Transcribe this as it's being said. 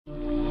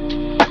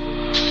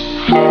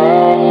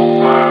gió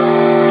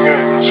mang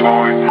nhanh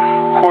rồi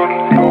khuất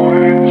lối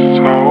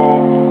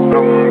sau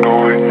lưng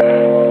đồi,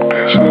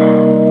 để giờ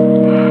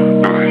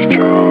đợi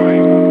chờ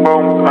hình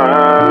bóng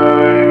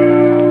ai.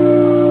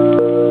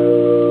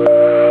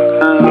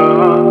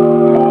 Lỡ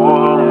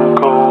buông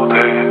câu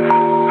thề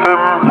em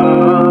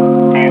hứa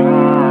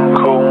nhưng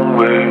không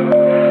về,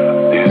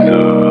 để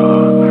giờ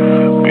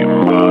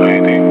mỉm mời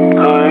tìm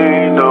thấy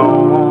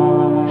đâu.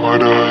 Ngoài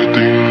đời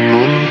tình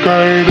luôn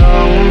cay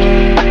đắng,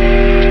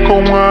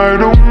 không ai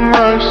đúng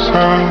ai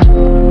sai,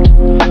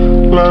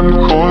 lan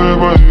khói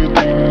vây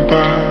tình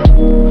ta,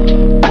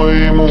 mây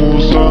mù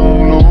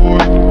giăng lối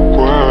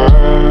qua.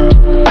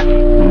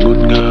 Ngọt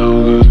ngào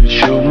gửi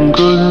trong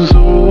cơn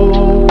gió,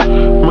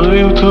 mà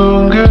yêu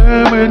thương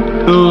ghé bên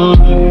đời.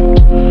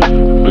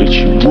 Vậy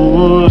chỉ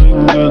muốn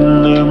anh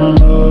gần em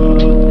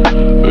hơn,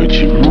 vậy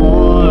chỉ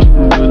muốn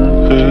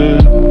anh gần em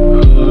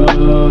hơn.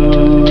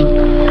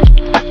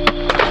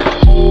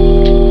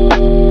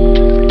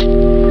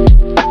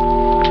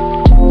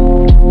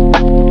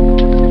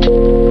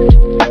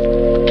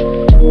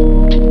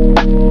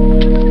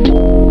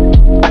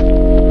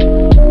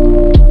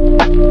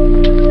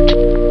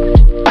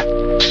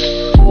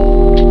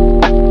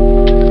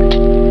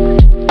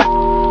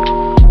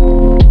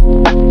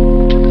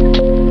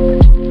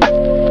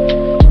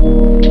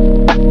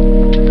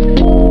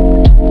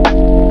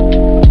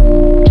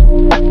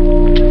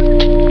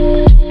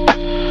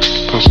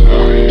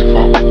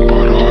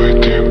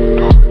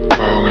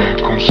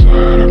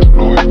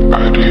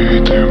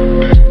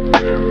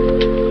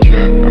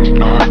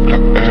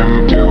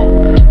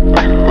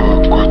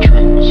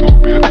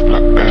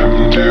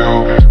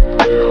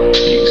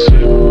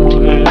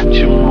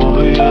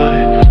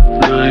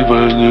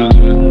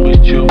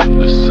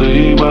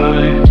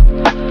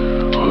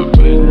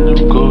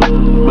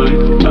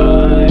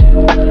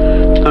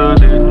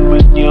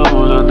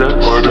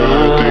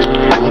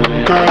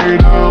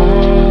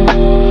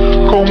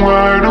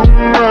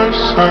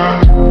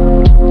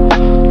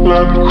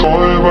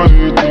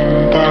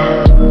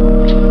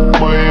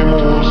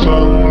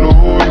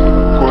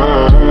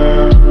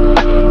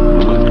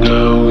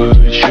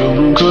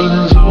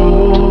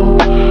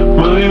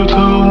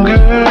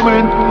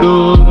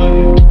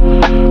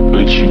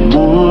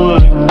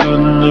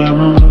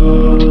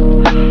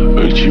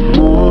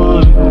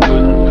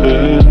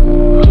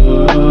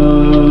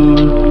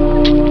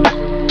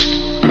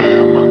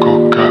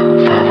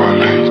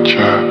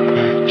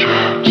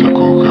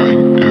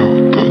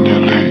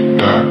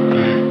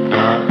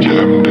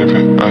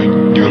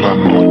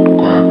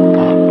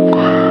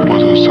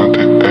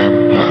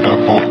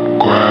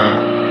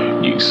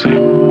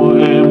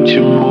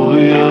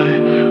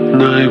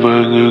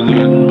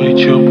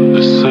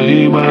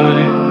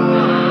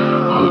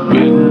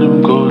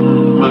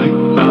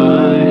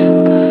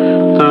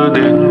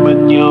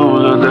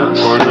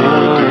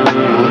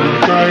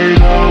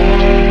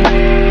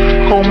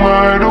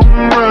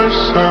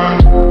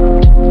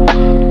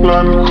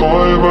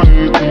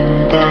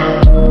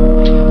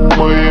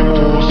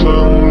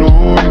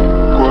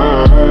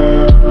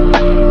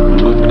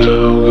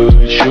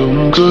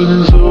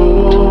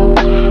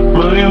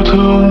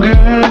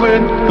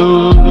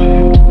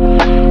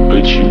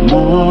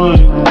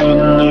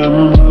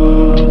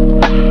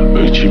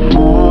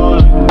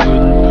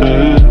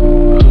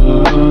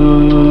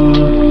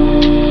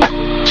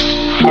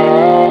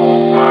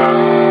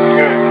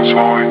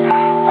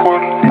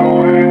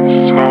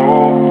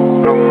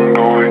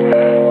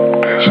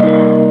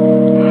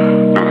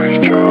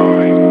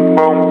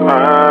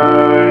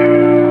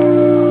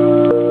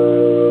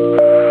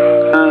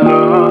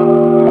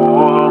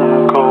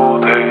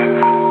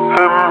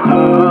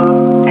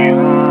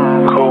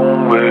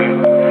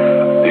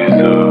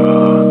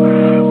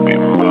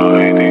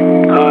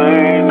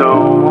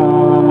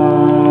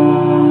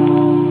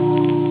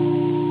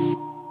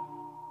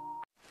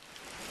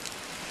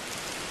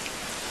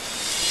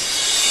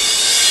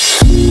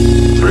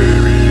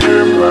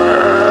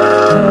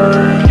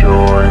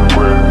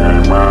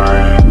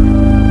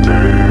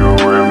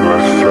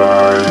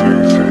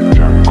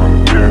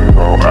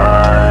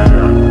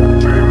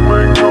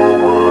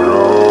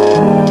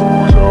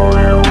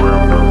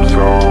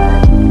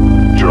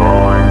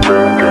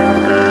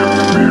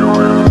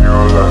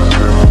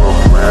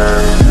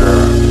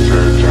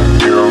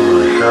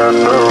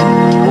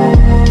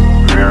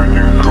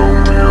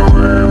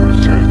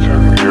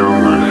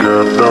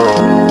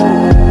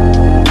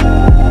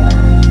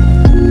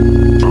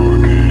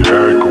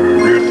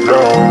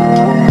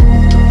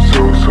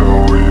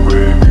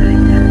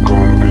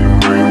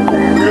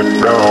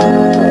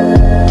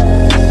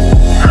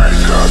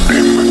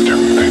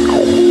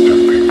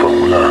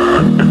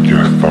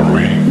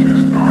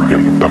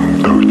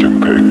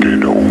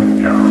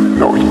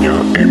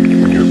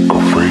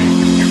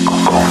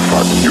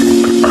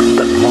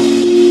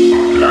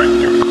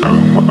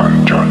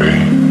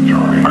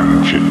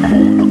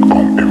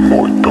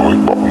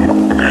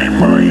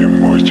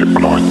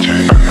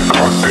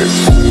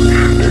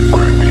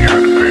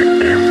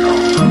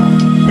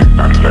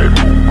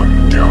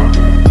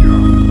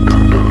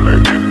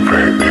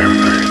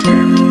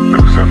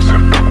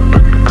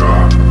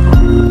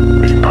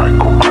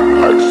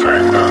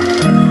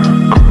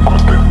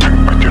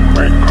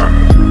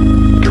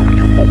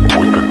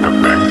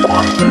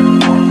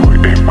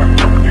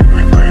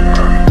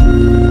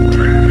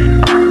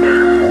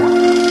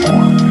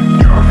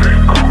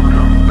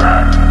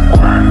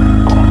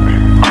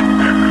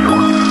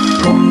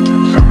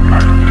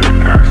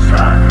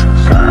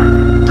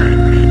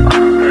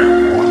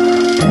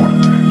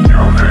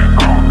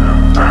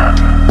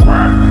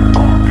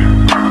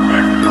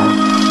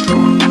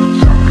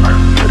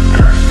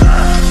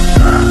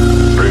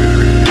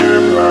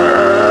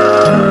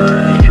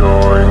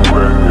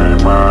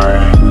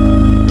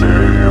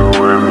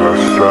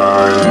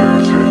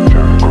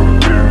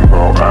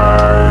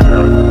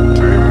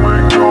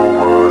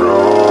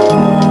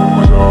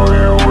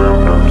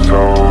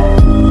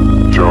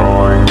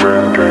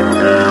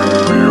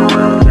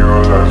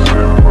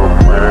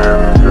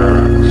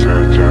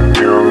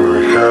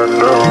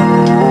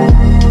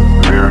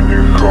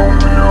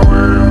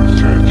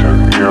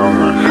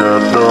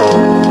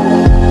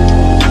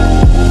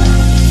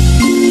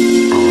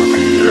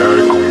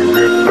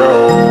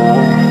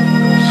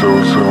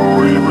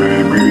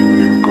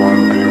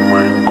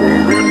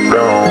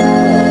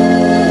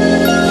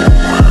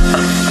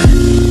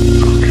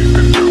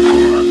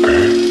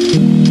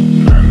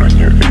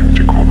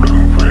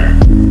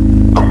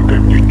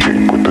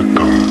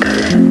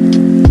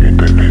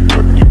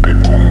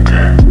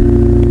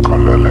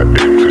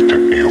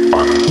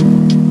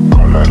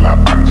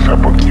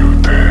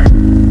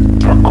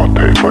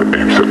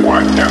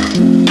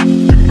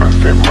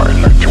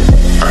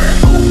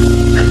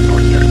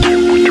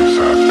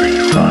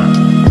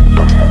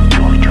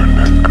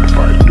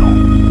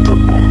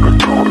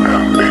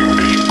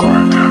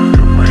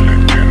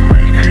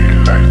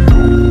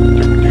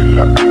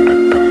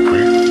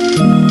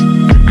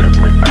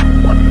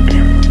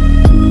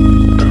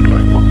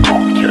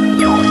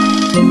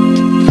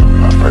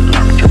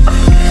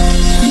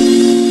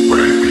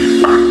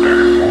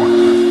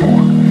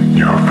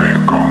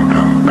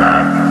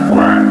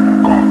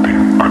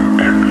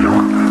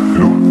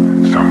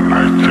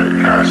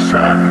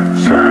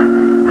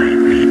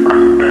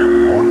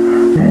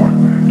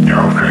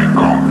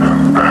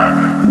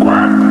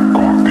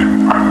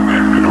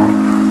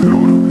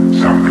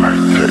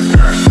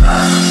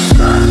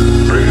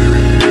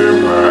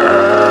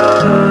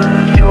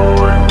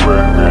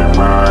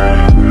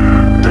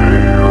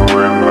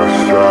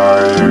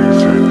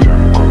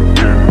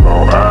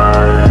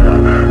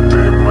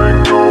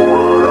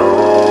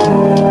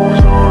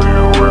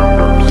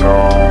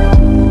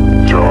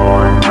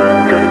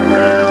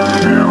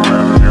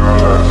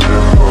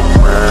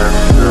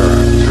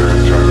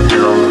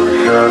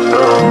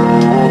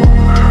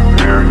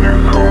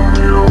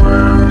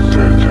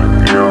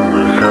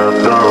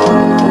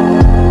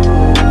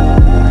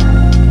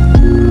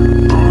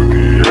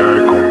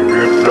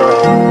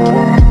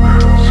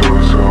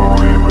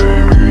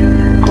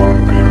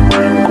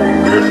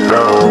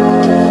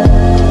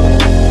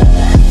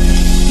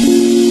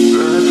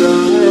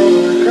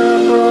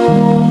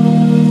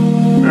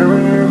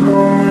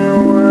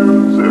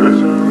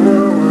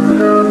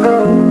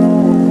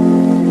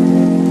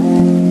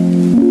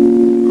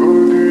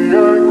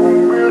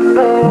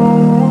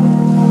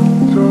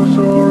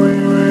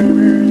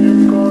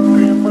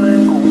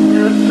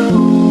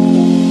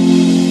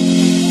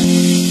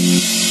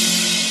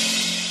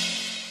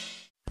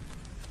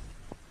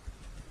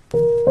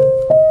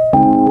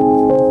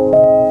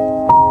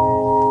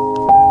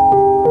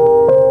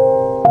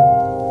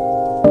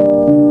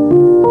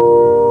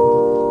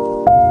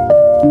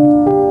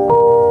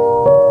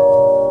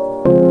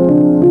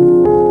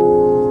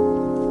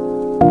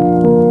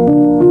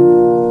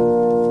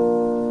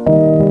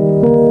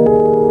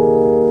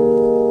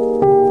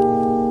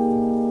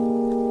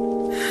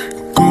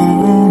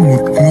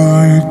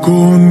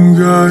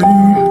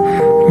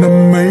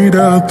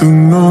 đã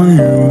từng nói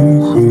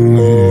yêu không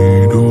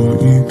hề đổi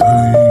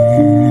thay,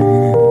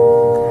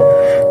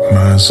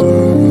 mà giờ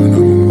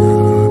nằm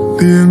ngờ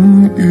tiếng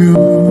yêu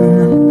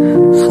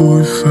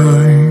phôi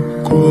phai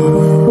quá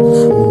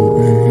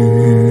vội.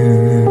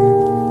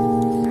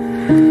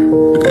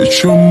 Để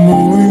cho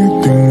mối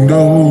tình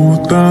đầu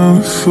ta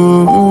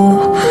vỡ,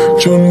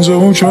 chôn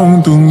giấu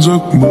trong từng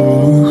giấc mơ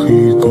khi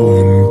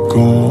còn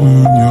có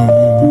nhau.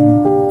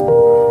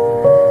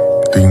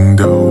 Tình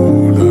đầu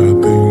là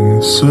tình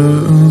dở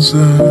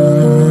dang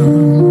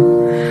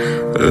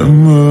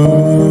em ơi.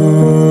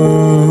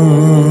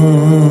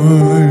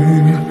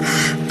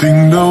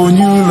 Tình đầu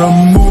như là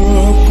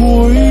mưa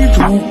cuối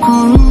thu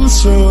cứ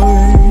rơi,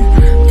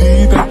 tí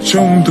tách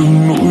trong từng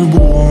nỗi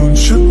buồn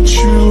chất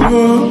chứa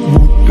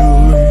một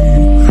đời.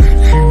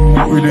 Khi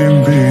mỗi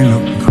đêm về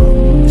lặng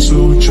thầm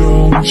sâu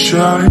trong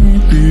trái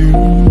tim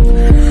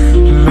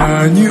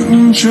là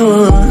những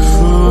trời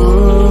vơi.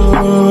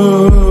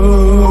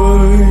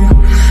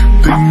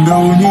 Tình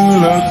đầu như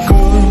là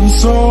cơn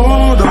gió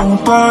đông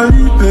tái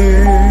tê,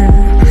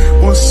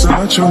 buốt giá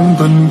trong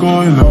tận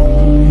cõi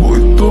lòng mỗi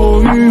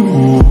tối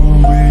hùa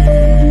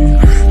về,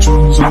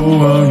 chôn giấu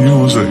bao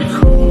nhiêu dại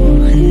khờ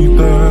khi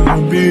ta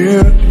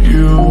biết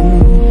yêu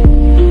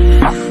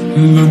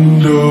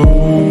lần đầu.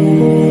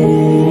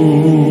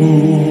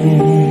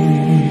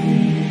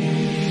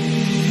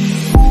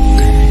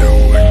 Tình đầu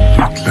anh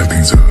biết là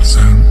tình dở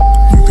dang,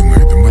 nhưng từng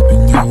ngày ta mất đến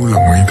nhau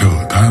lòng anh thở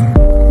than.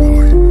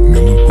 Bởi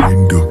nếu mà quên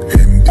được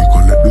em thì có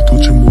lẽ đôi thuốc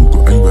trên môi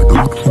của anh và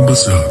đốt không bao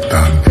giờ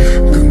tàn.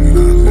 Từng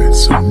là lệ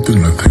sống,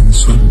 từng là thanh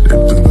xuân, em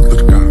từng là tất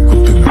cả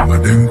không thể nào mà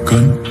đem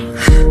cân.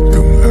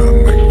 Từng là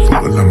mảnh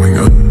vỡ làm anh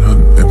ân hận,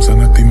 em ra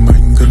là tim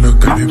anh cất nợ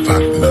cái đấy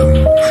vạn lần.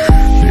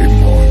 Để em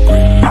hỏi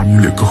quên anh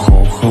liệu có khó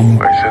không?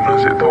 Anh sẽ nói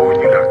dễ thôi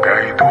như là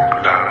cái thuốc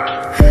lạ.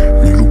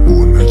 Những lúc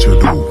buồn anh chờ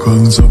đủ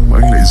cơn giông,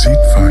 anh lại rít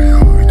phải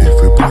hơi để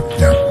với bớt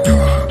nhạt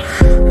nhòa.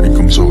 Anh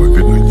không giỏi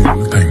viết nỗi nhớ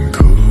thành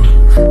thơ,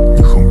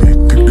 nhưng không biết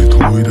cách để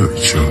thôi đợi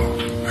chờ.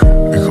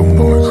 Anh không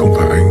nói không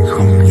phải anh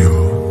không nhớ,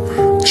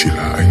 chỉ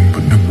là anh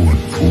vẫn đang buồn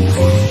vu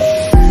vơ.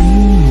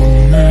 Đến một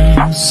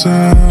ngày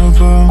xa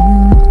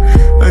vắng,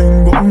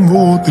 anh bỗng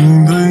vô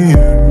tình thấy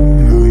em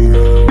nơi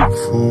hàng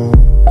phố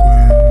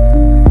quen.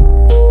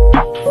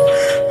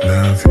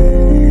 Là vì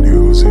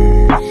điều gì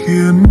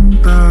khiến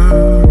ta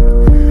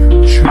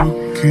trước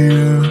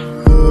kia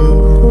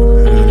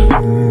hứa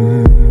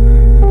hẹn.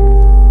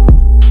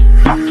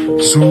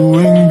 Dù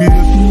anh biết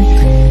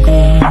tình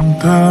còn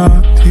tha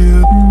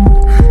thiết,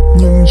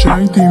 nhưng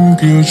trái tim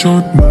kia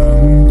chót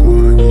mang qua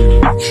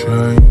nhiều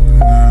trái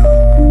ngang.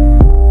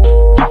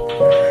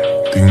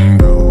 Tình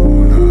đầu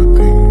là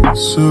tình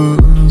dở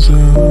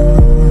dang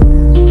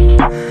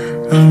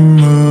em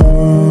ơi.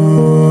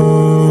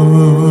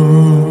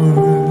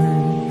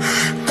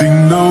 Tình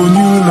đầu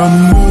như là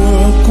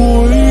mưa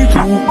cuối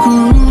thu cứ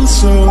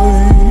rơi,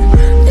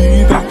 tí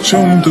tách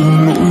trong từng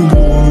nỗi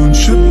buồn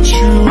chất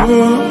chứa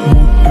một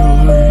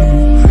đời.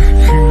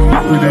 Khi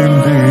mỗi đêm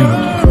về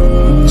lặng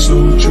thầm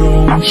sâu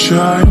trong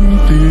trái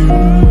tim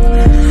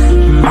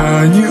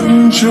là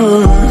những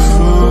trời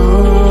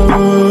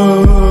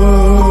vơi.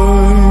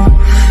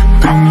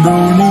 Tình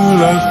đầu như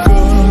là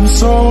cơn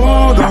gió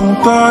đông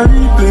tái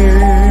tê,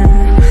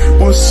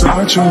 buốt giá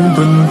trong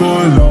tận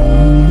cõi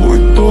lòng mỗi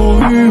tối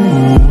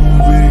hùa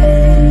về,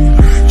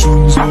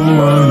 chôn giấu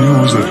bao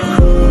nhiêu dại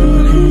khờ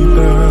khi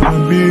ta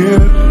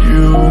biết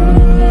yêu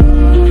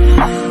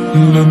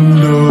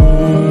lần đầu.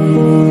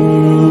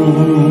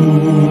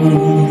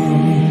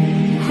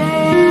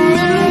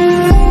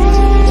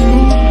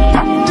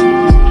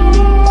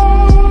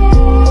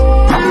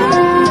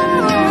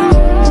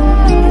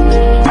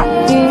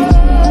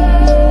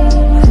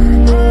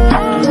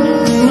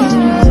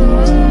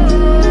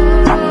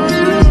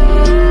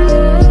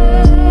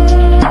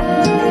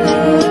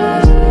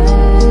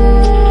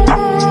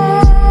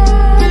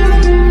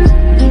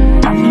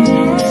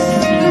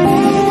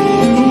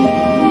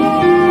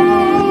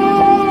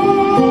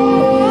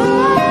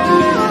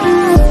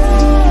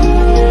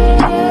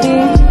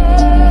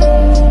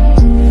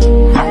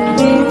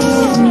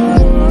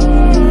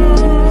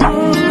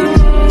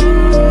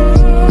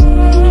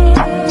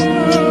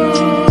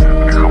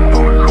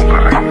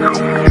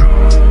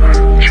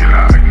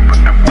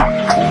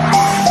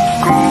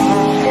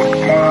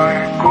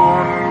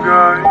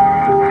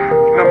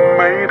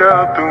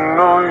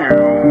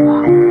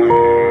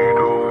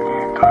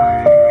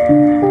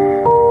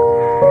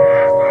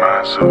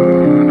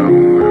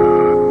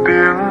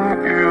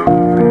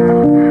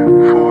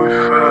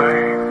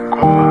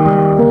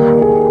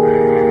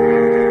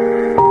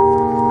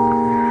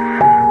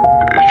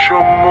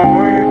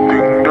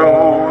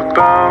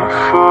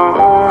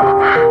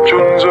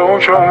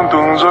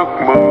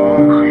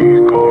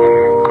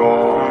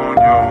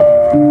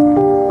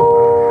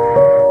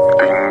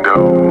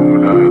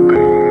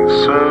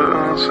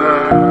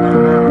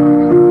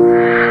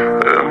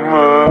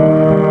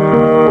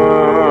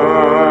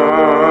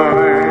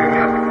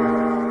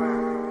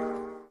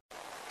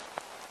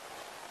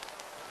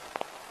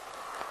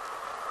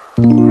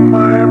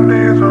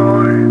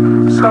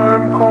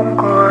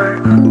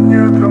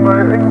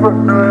 anh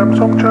vẫn đưa em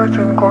sống chơi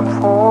trên con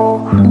phố,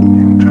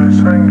 nhìn trời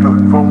xanh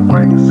lượn vòng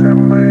quanh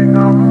xem mây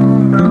ngắm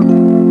nắng.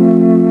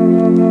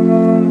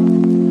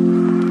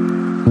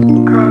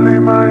 Cả ly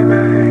mai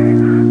này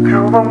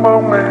thiếu vắng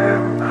bóng em,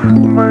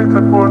 mây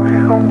thật buồn khi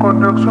không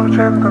còn được xua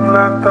trên từng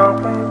làn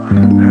tóc.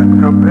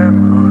 Hẹn gặp em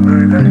ở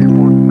nơi đây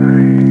một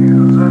ngày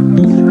rất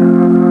xa.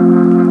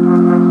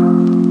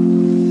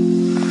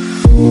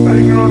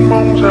 Anh luôn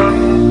mong rằng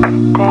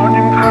có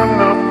những tháng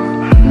năm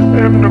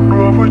em được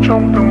đùa vui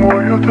trong từng mùa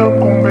yêu thương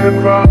cùng miền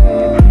vắng.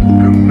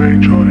 Từng ngày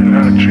trôi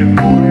là trên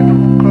môi nụ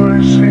cười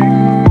xinh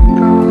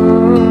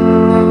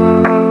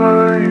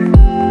tươi,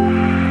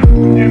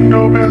 nhưng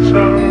đâu biết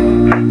rằng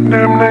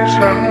đêm nay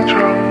sáng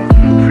trăng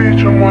vì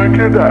trong ngoài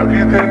kia đã ghi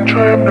tên cho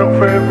em được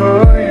về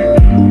với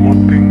một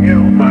tình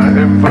yêu mà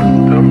em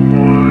vẫn thầm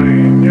hoài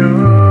nhớ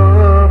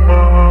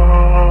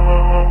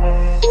mong.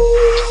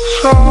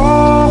 Gió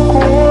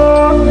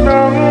cuốn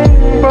nắng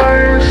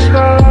bay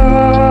xa,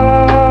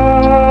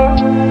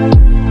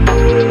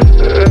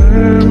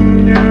 em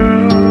nhớ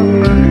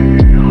ngày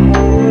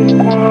hôm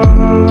qua.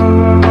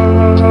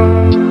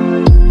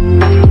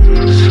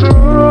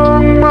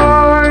 Sương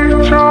mai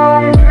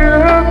trong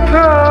thiết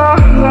tha,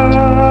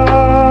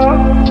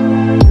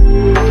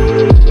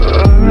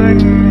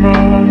 anh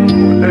mong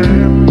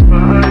em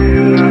mãi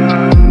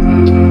là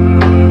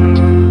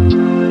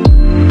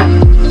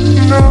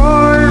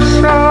nơi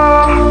xa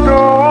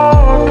đó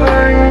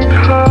thanh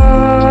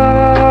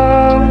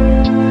thang.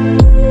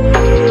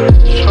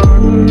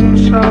 Xuân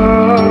xa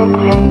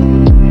không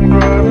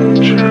đoán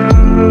chân,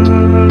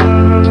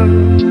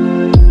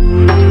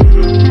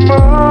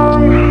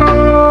 mang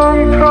hương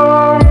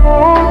thơm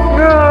ngút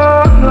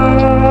ngàn,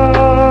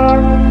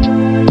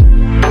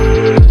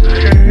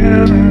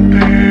 khiến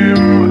tim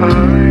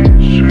anh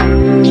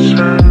xuyên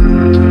xa.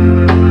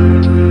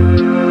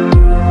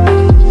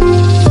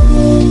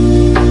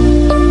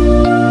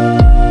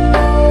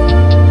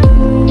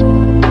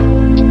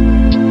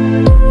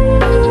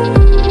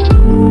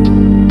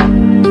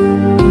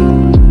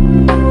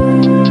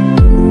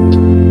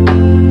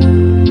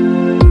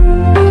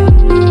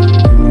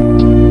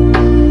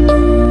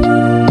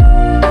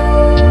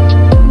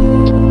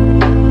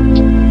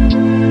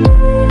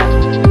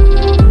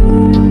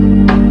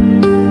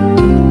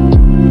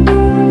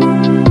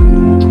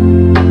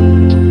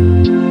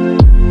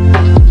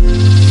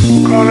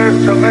 Có lẽ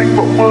rằng anh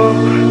bỗng mơ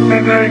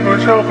nên hay ngồi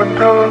sau vần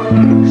thơ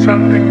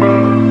sáng tình mơ.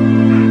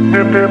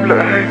 Đêm đêm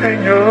lại hay thấy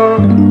nhớ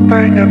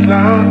tay nhặt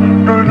lá,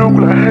 đôi lúc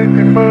lại hay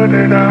tìm mơ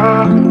để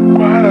đá.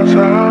 Quá là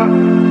xa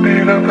đi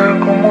lang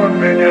thang không muốn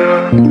về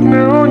nhà.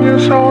 Nếu như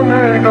sau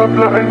này gặp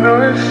lại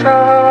nơi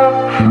xa,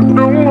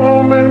 đúng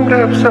hôm em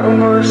đẹp dạo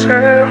người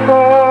sẽ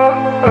hoa,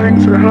 anh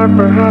sẽ hát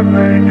bài hát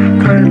này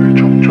thay lời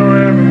chúc cho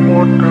em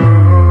một đời.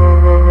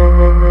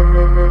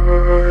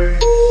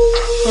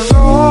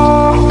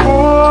 Gió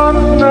cuốn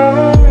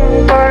nắng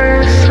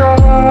bay xa,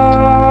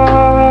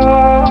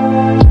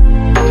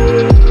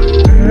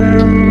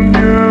 em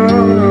nhớ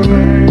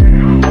ngày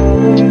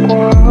hôm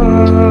qua.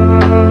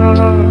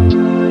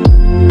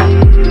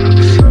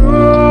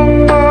 Sương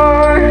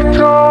mai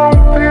trong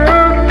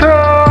tiếng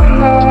tha,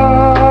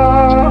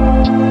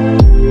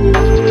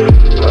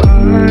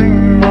 anh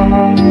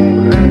mong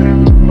em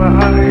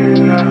mãi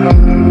là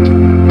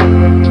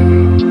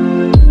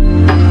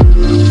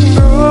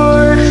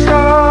nơi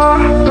xa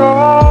đó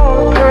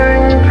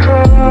thanh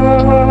thang.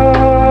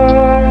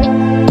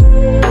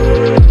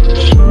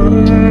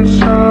 Xuân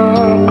xa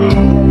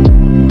không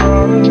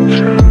đón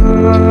chân,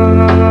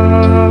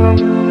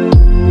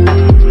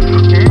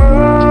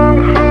 mang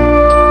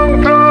hương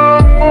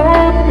thơm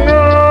ngút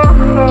ngàn,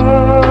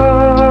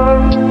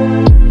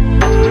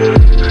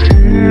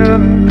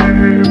 khiến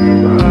tim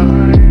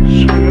anh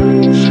xuyên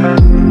xa.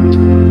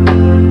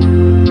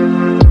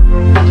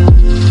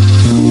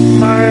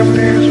 Mai em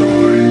đi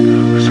rồi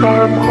sao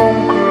em không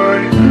cười,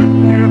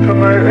 như thường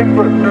ngày anh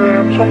vẫn đưa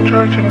em sống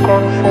chơi trên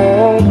con phố,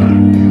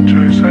 nhìn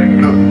trời xanh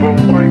lượn vòng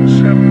quanh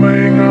xem mây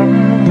ngắm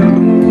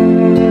nắng.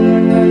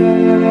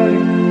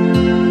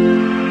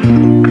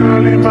 Cả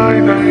ly mai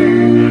này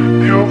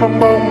thiếu vắng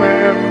bóng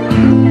em,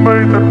 mây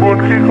thật buồn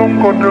khi không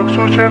còn được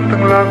xua trên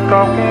từng làn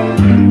tóc.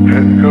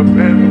 Hẹn gặp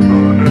em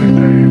ở nơi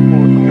đây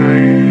một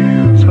ngày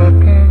rất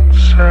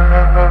xa.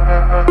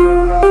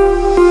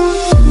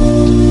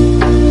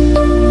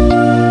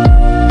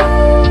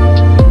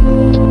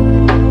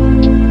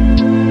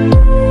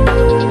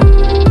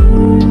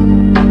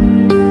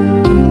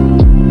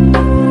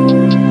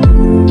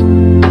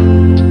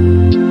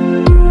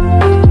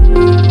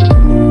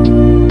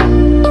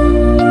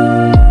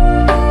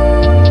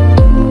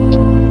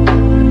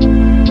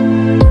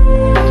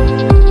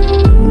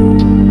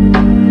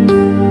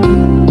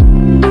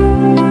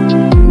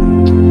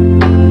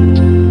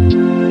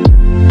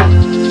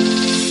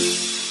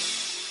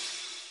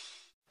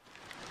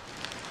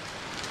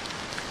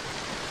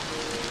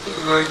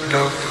 Anh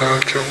đập vào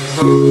trong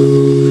mơ,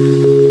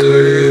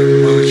 thấy em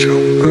ở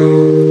trong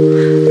góc,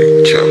 mình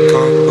chạm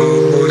vào bờ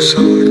môi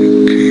gió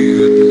những khi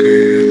gần kề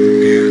em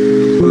biến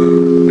mất.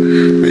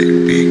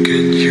 Baby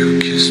can you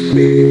kiss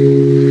me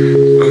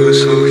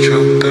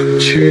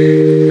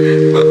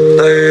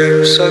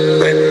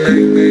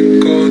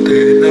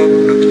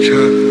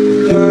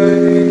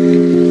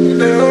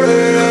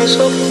là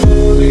giấc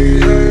mơ thì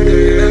hãy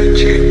để anh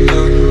chỉ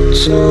lần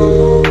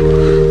sau.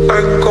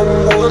 Anh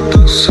không muốn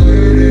thức dậy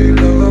để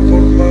lỡ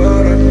một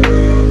má đàn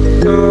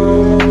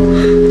đâu.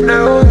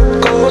 Nếu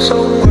em có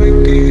giống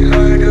anh thì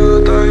hai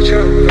đưa tay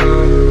chạm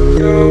vào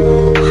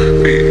nhau.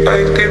 Vì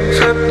anh tìm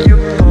phép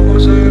những màu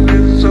rơi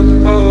bên giấc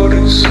mơ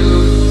đến sự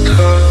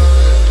thật.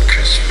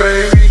 Kiss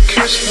baby,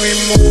 kiss me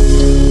more.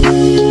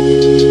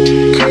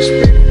 Kiss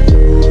me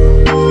more.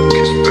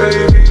 Kiss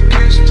baby,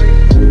 kiss me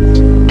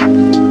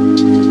more.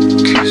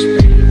 Kiss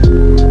me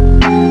more.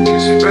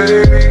 Kiss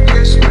baby,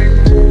 kiss me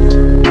more.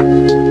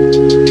 Kiss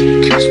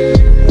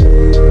me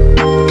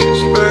more.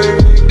 Kiss baby,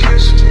 kiss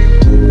me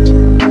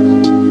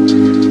more.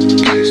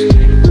 Kiss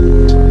me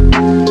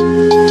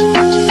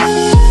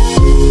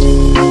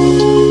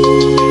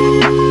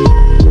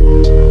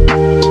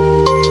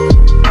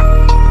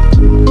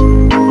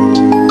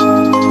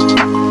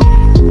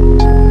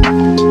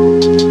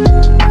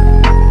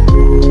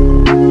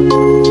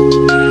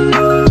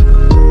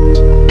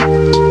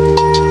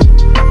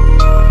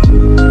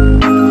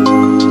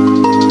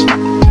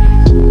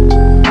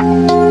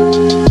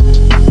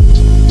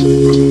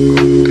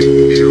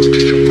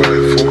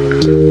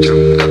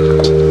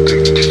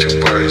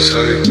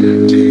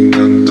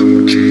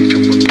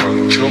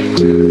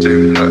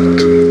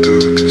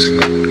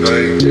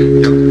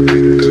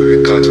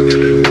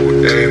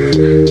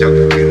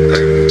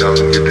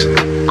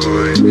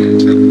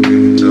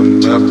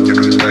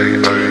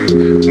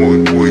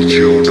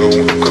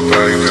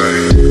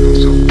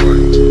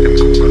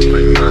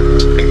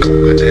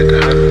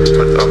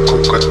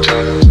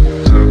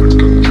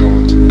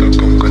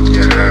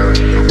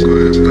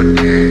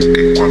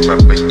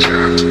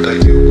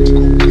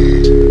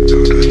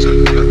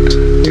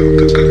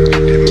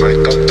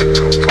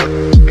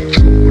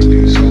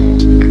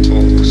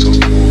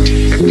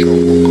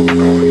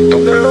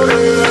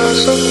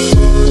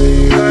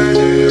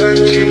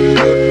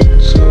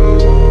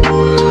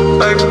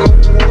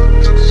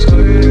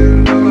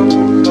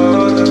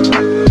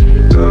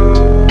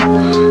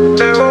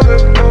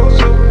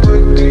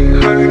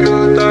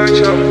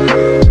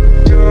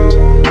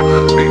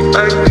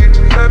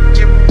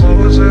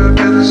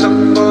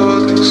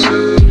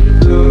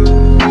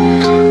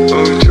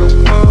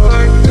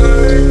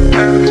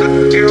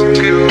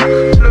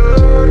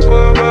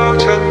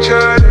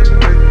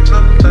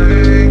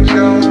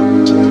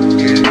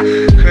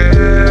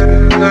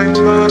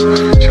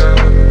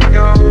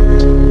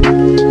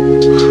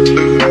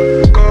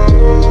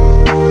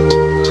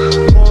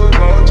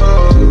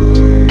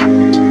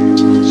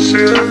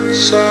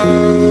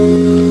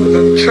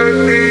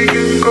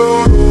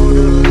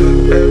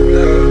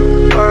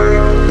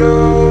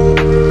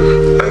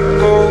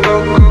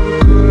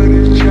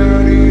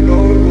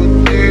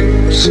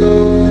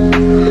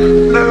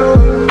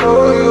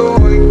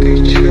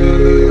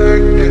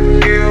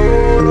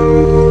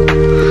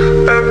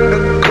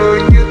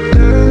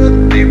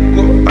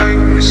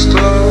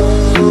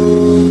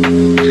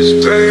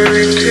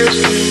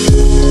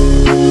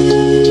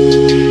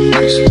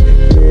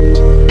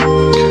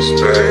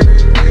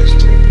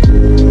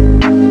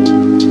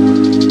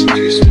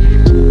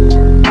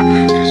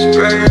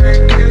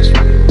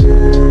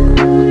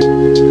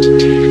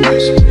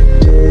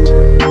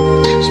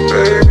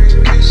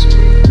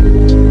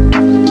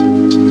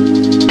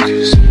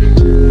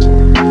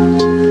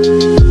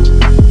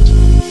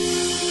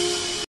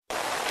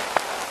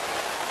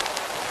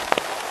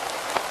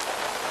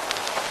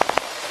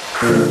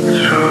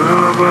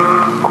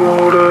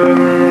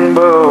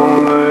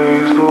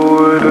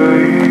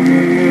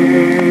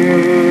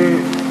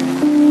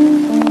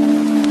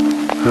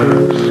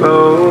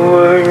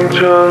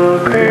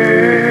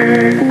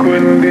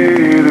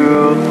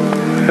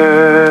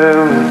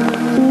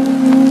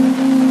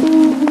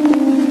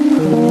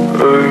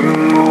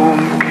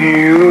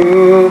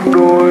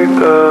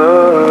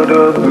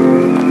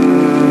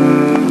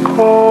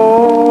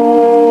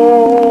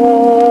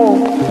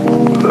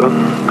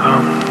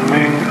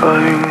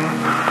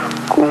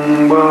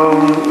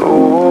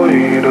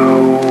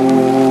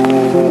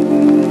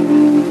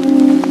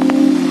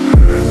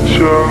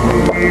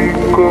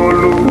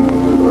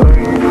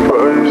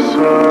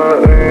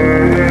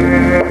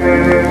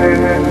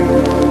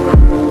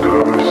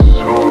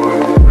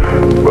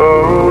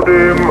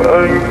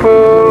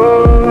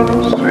vẫn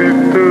suy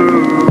tư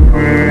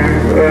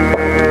về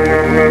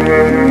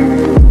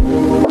em.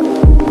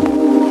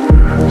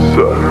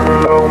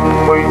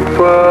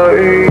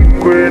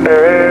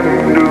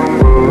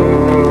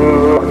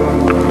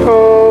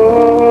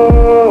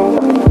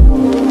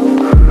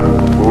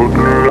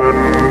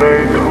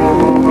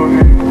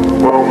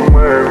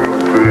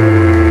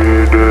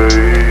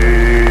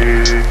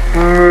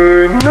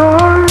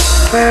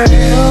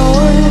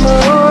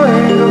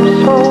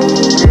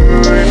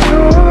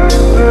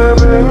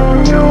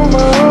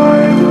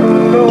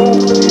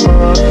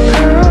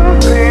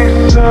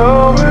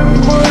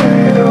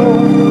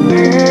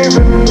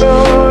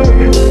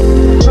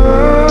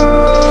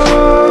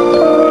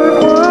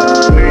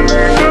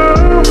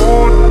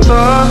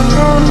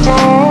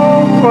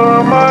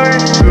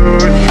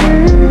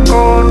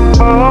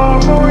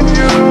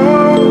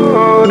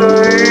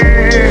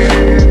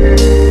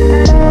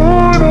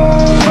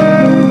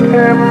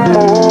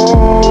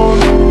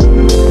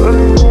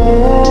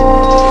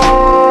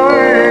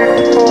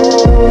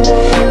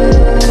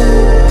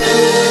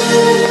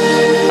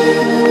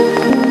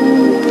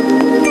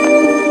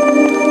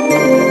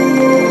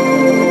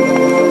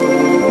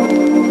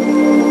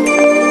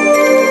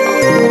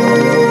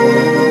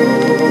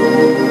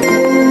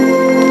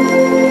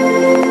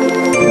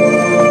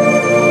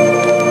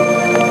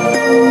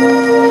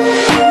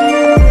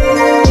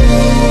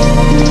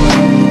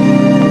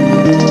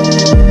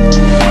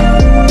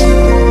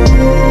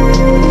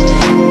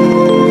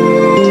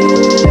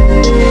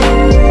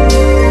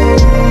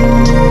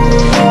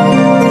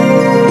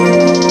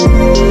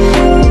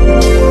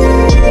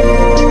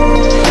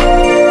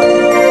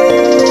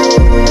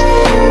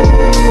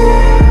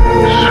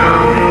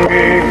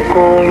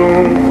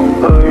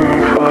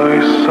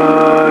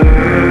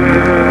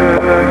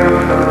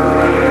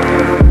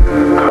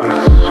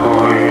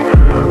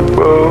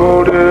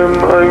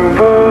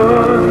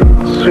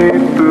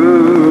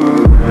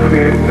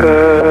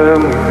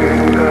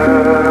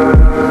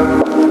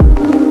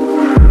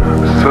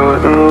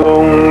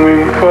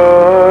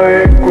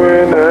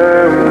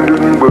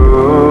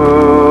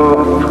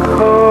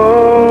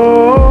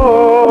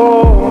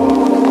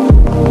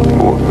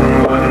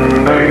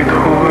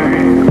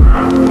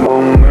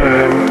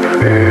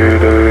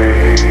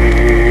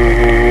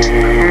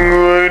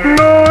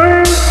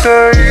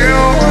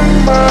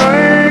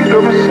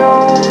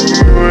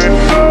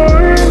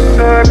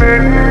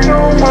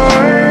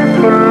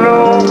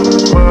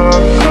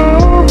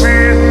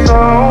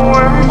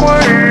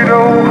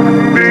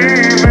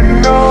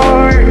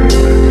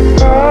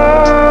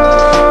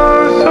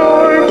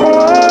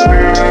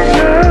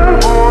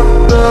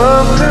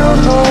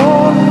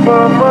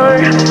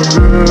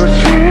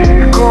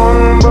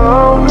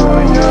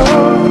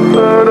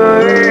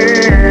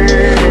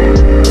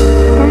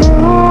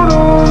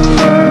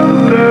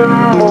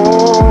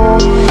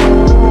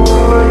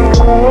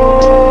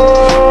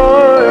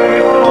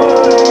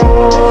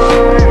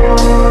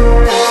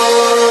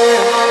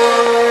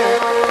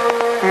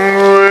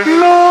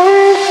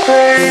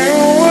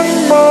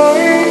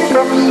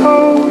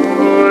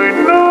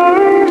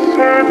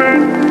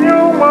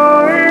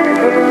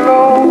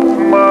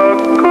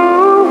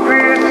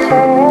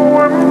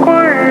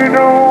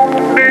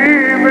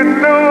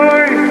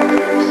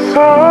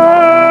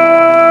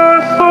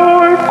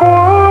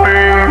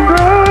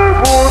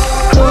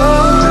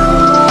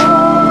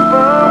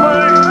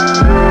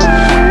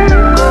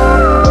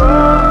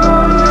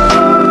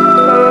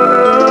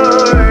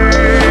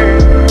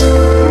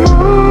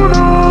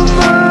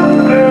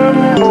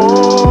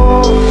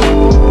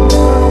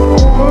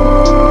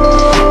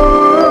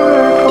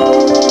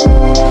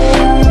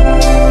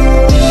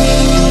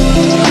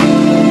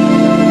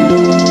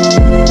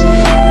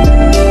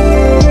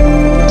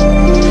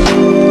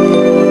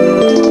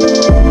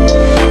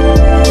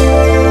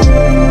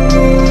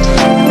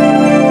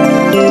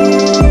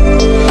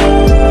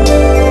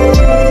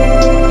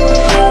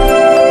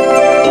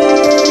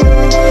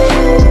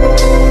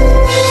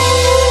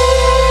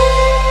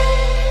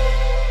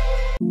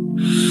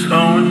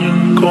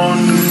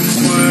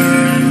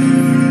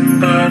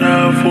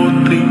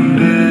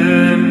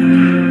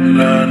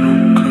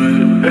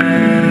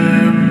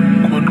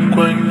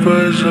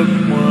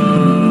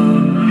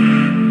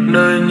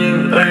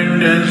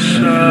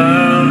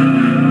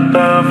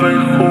 hai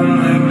khung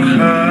hình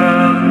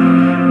khác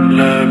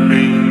là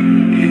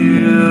bình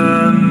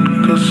yên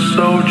cất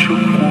sâu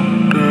trong cuộc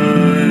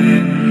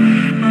đời.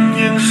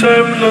 Nhìn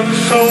xem lần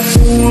sau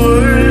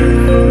cuối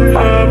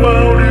và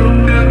bao điều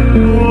tiếc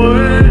nuối.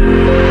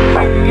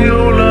 Tình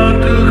yêu là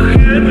thứ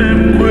khiến em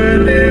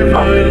quên đi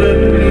vài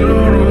lần yếu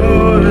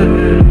đuối.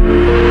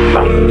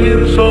 Lặng nhìn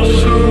giọt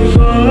sương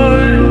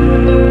rơi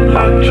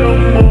là trong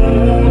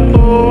màu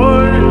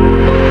tối,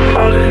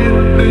 là khiến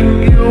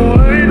tình yêu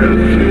ấy đã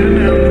khiến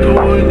em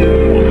thôi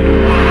những một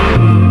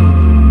mơ.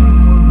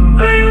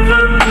 Anh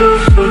vẫn thức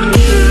giấc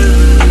trên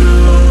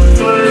giường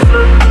với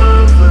giấc mơ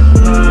vần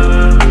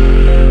vàn.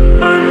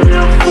 Anh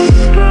nhạc phút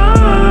đã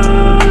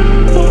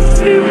một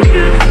phim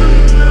kia dừng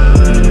lại.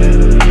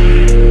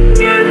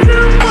 Nghe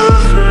tiếng mưa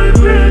rơi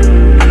bên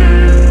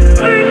thềm,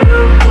 anh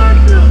nước mắt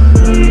lặng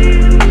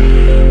im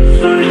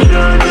rồi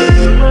chờ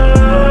đến mai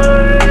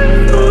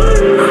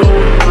vẫn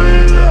không quay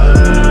lại.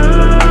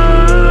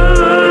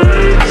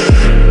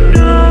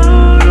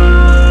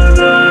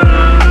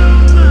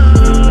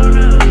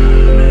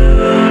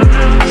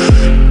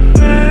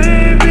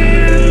 Baby,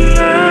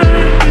 let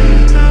me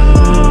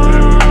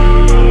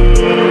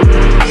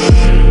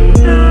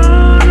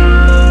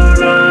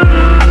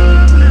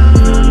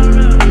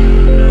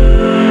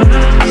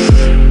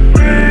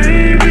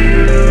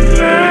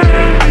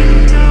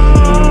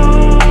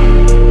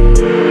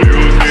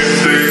Điều gì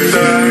xảy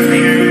ra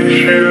khi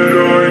chia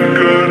đôi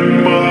cơn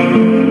mơ?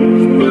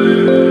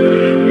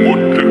 Một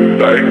thực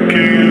tại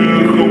kia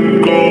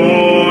không có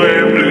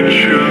em để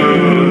chờ.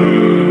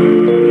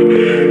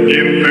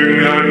 Nhìn từng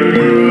hạt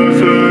mưa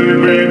rơi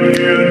bên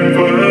hiên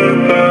vỡ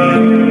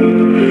tan.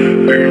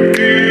 Từng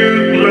ký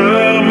ức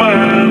lỡ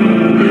màng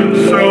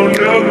sao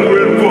đã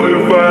quên vội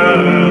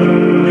vàng.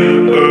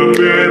 Ở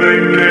bên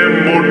anh thêm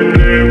một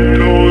đêm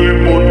thôi,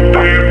 một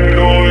đêm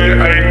thôi.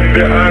 Anh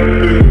đã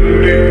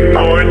từng định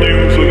nói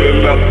nhưng rồi lại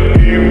lặng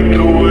im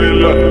thôi,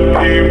 lặng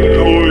im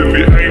thôi.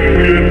 Vì anh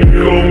biết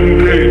không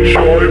thể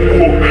trói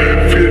buộc.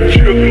 Phía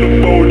trước là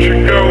bầu trời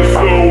cao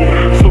sâu,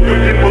 sống với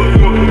những mơ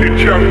ước thì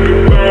chẳng được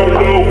bao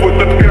lâu. Và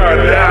tất cả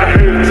đã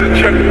hết sẽ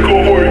chẳng có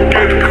hồi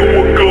kết, không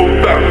có câu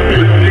tạm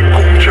biệt nhưng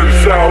cũng chẳng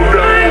sao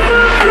đâu.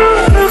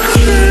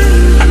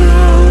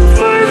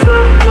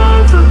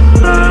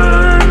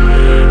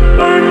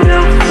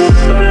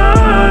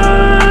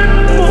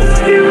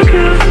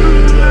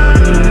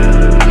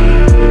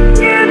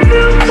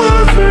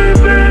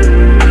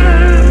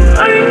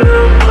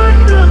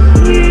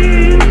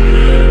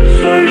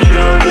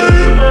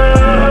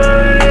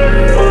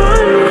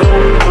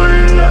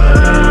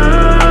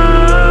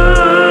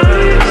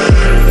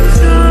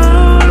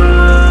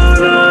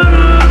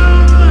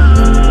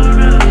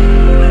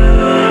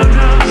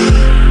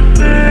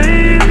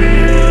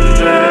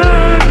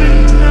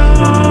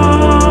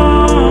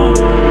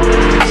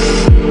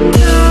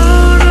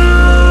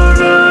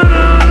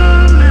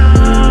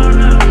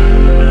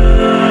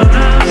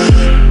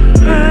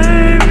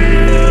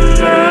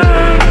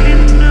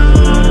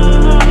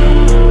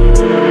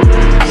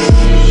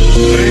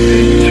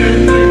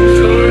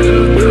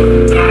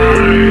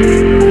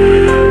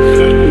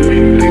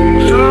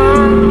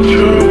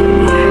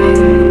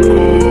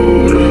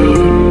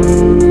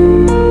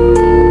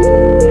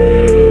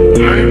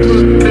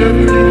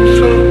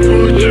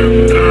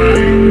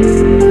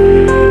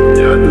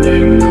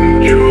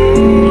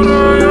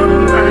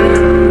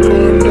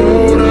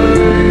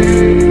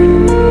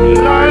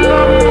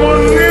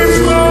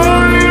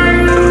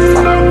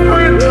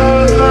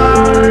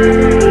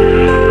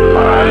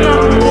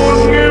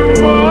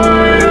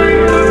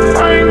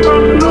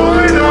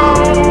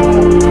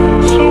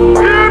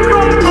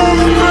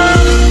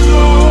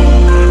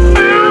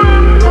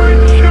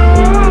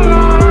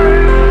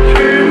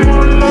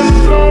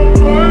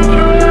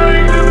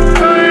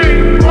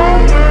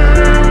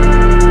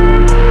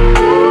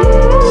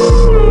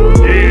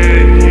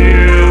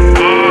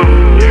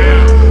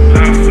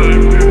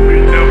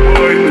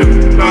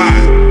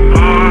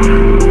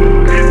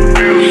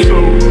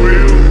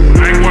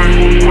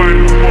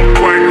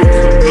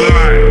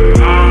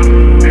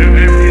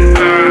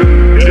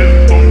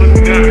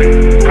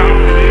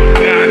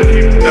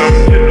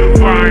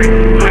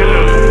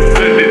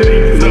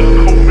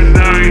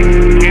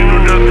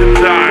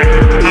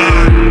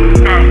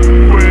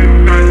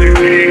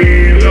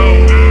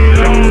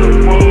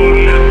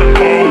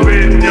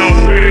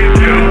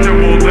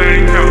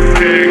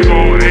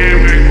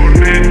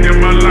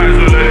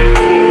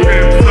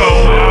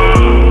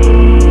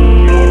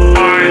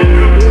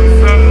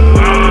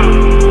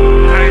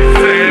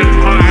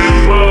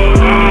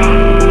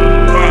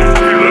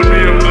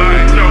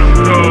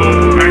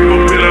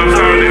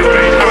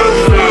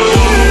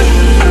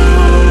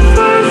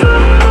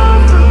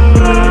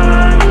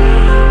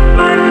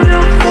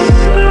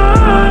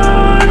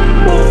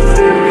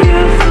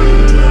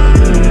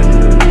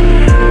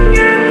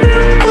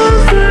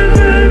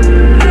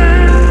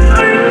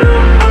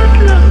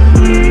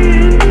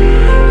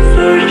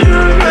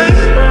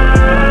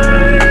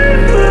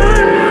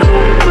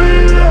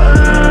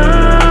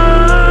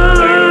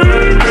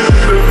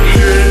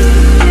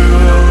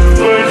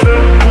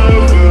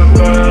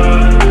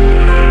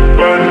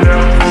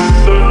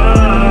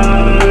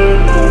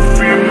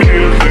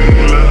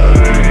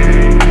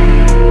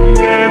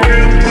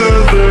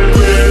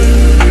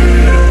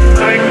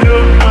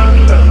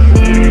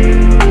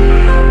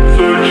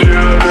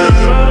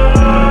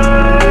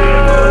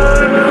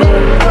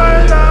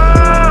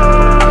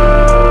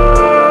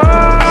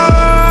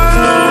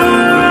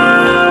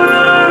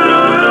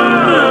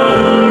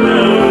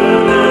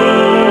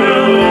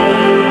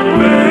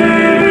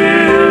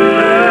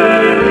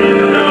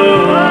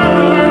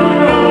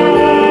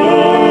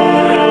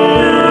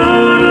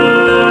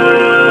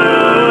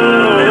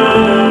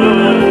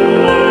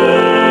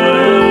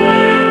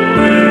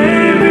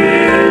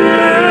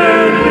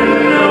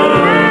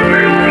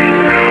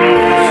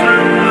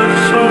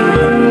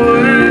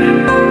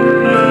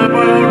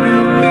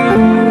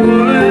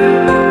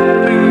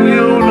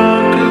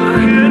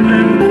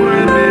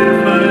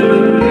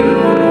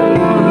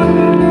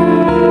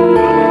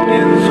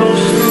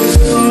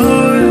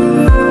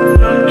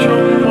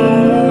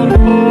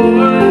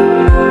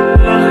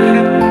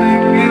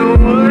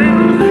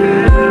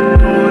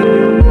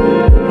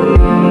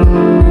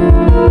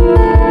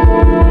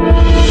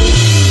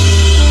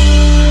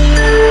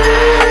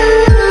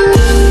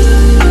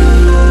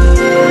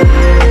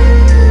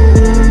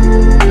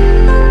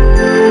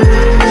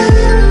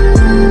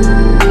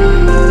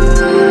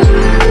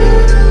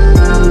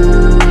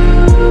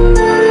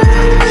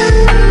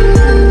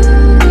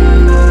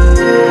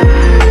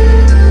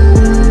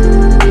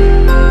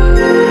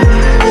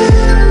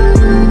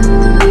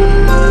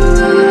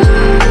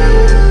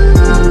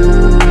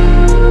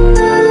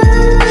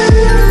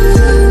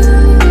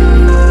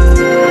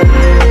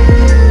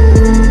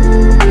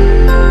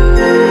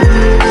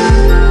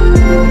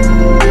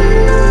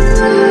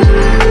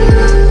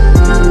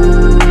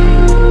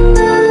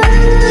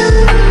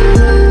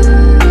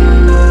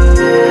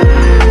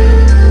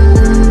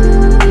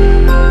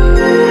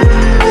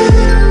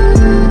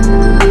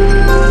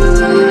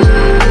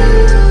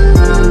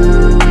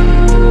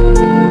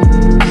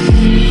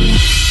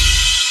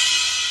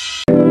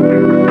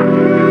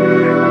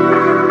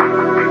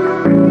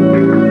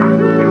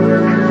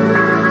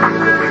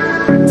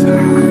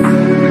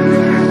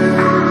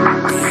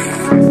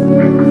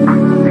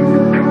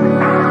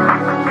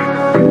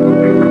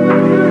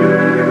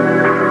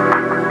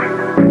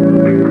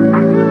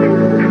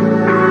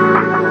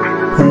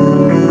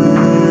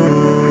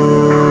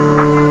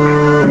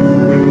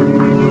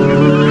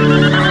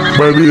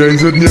 Baby anh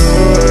rất nhớ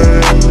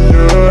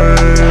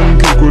em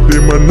khi cuộc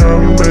tim anh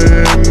nắm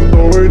em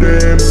tối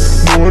đêm.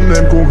 Muốn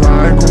em cùng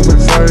hai cùng phải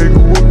say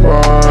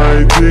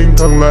goodbye. Thiên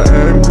thần là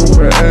em không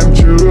phải em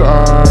chứ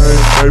ai.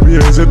 Baby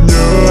anh rất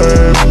nhớ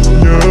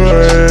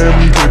em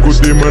khi cuộc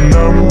tim anh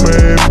nắm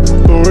em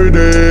tối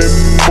đêm.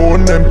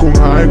 Muốn em cùng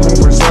hai cùng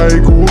phải say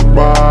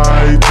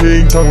goodbye.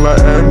 Thiên thần là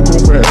em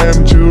không phải em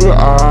chứ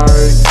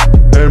ai.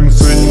 Em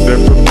xinh đẹp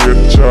thật tuyệt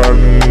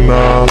trần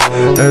à.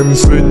 Em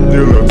xinh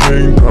như là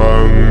thiên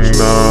thần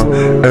à.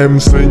 Em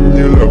xinh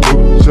như là bức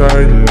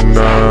tranh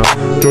à.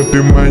 Cho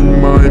tim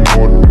anh mai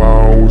một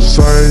màu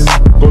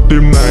xanh. Con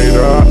tim này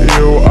đã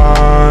yêu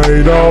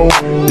ai đâu.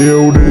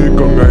 Yêu đi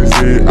còn ngày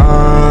gì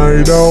ai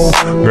đâu.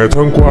 Ngày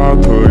tháng qua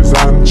thời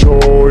gian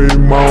trôi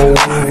mau.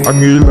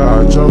 Anh nghĩ là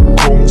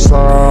chắc không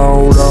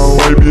sao đâu.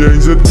 Baby anh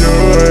rất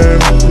nhớ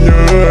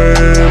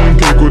em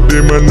khi cuộc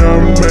tim anh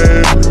nắm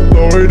em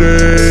tối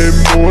đêm.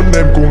 Muốn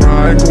em cùng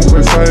ai cũng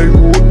phải say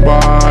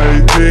goodbye.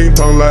 Thiên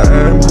thần là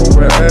em không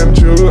phải em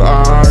chứ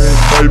ai.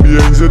 Baby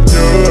anh rất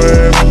nhớ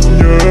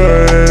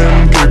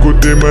em khi cuộc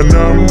tim anh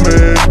nắm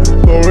em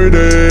tối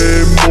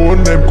đêm. Muốn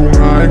em cùng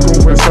ai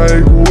cũng phải say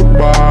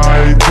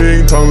goodbye.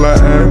 Thiên thần là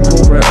em không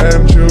phải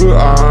em chứ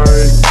ai.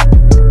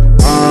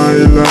 I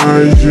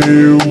like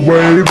you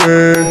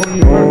baby,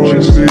 only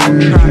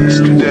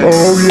you,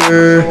 oh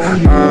yeah.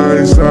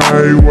 Ai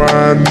sai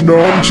quan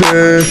đón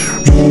che,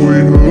 mùi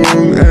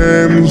hương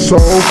em xấu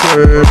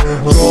phê.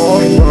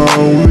 Rót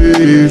vào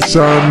ly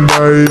tràn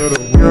đầy,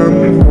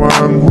 ngắm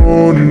hoàng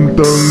hôn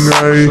từng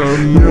ngày.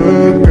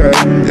 Nhớ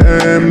cảnh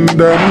em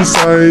đắm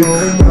say,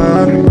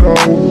 hát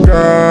câu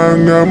ca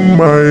ngắm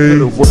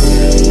mây.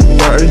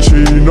 Và anh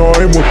chỉ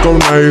nói một câu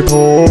này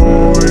thôi,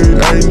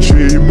 anh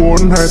chỉ muốn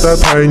hai ta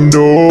thành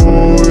đôi.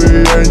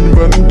 Anh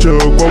vẫn chờ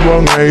qua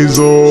bao ngày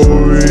rồi,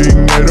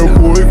 ngày đâu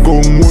cuối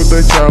cùng môi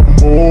tay chạm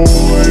môi.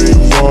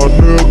 Giọt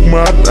nước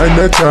mắt anh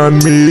đã tràn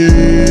mi,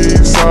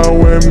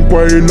 sao em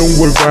quay lưng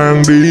vội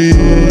vàng đi.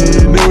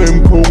 Nếu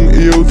em không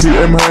yêu thì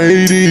em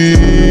hãy đi.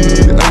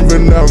 Anh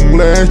vẫn lặng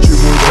lẽ chỉ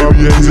một giọt.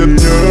 Baby anh rất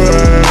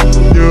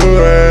nhớ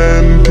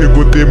em khi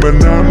cuộc tim anh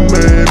nắm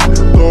em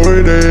tối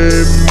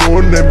đêm.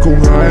 Muốn em cùng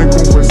hai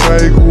cũng phải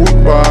say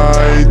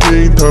goodbye.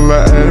 Thiên thần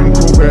là em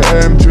không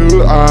phải em chứ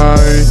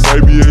ai.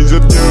 Baby anh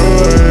rất nhớ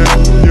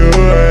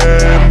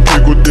em khi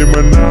cuộc tim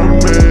anh nắm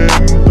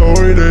em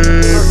tối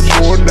đêm.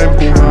 Muốn em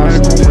cùng hai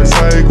cũng phải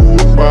say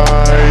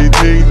goodbye.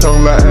 Thiên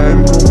thần là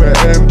em không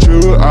phải em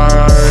chứ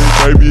ai.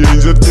 Baby anh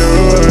rất nhớ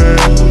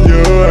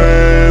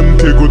em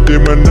khi cuộc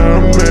tim anh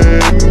nắm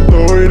em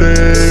tối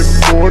đêm.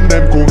 Muốn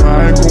em cùng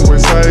hai cũng phải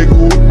say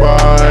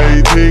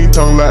goodbye. Thiên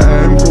thần là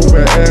em không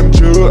phải em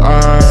chứ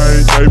ai.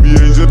 Baby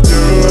anh rất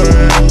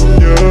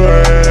nhớ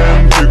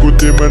em khi cuộc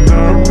tim anh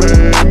nắm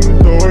em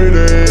tối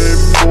đêm.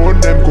 Muốn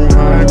em cùng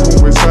hai cũng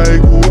phải say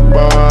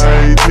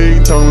goodbye.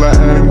 Thiên thần là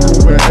em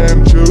không phải em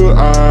chứ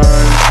ai.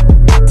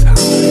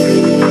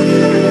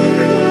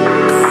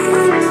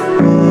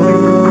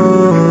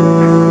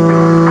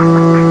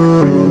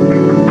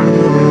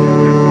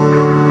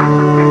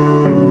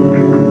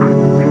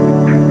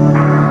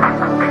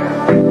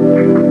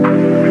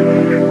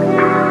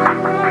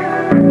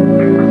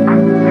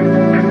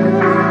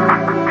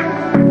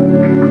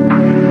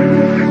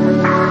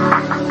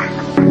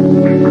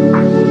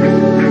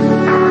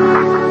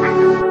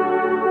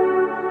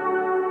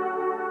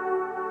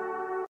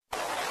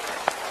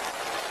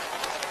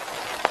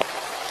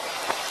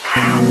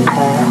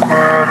 Phố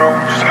qua đông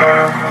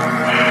sang,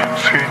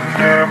 xin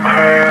em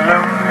hãy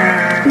lắng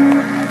nghe.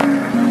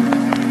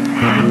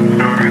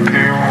 Nơi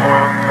tim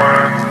hoang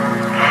mang,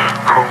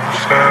 không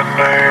gian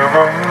này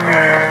vắng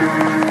nghe.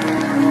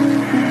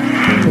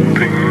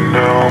 Tình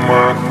nào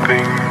mà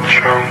tình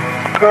trong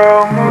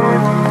đã mất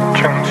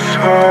chẳng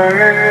say.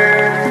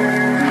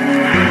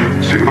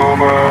 Rượu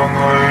bao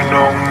người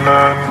nồng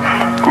nàn,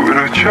 cụi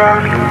đã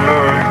chát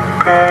lời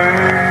cay.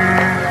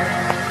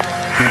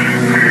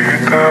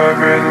 Khi ta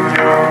bên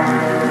nhau,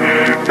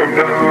 em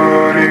đã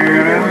hứa đi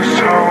đến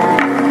sau.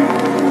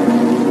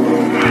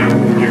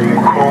 Nhưng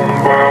không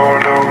bao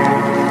lâu,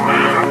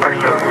 anh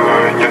là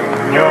người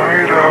nhận nhói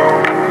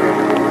đau.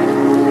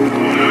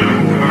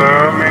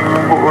 Là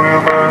mình vội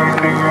vàng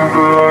tình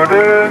vừa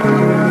đến,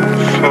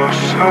 giờ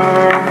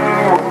sáng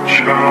một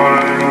trao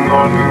lại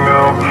ngọt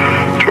ngào.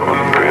 Trọn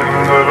vẹn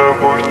người là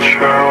vội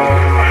trao,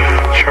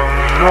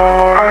 chẳng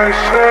nói ai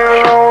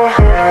sẽ lâu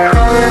rồi.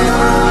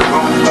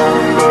 Không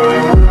đời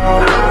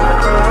mưa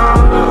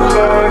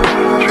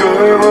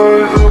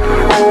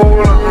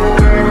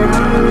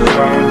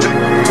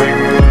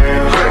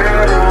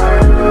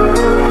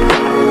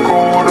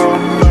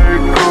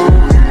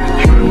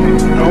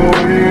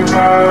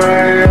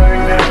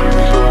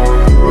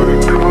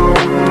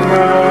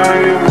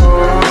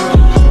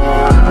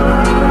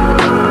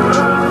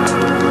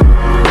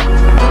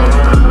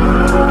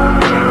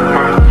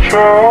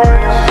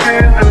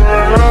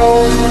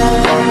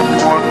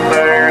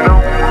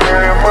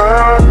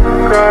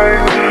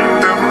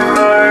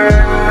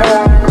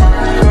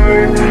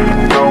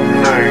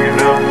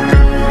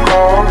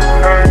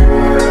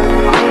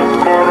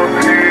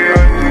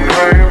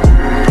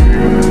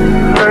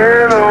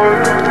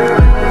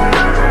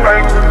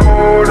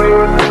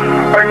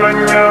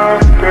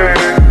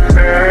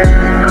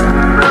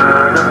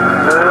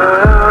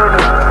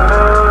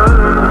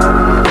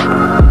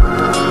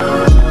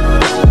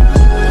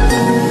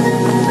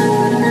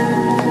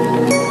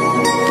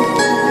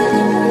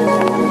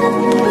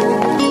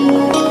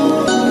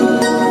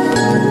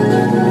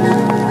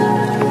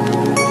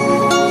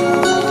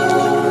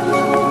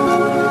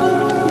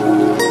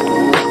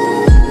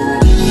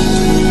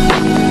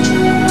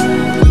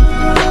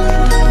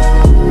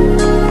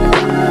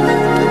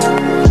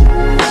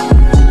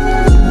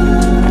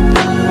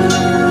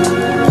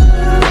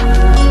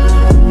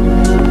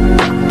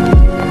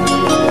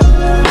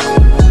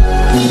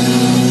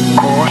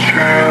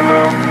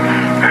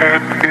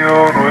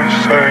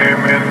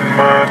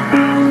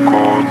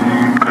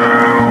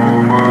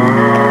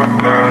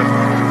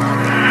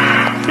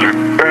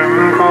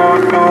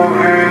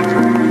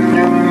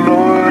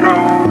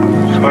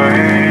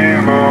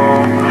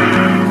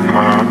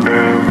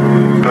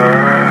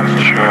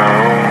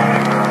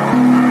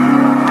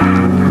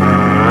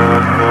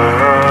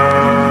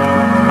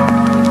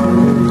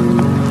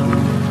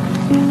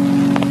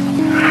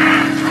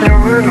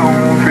nỗi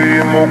lòng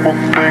vì một cuộc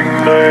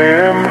tình này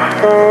em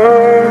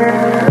hỡi.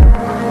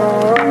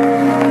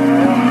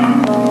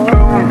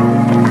 Đau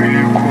lòng vì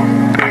cuộc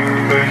tình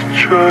này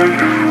chơi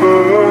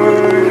vơi.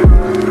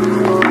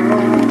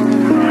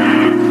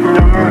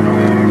 Nhớ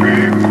lòng vì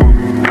cuộc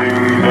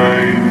tình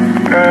này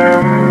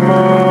em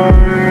ơi.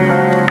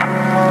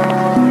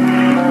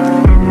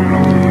 Đau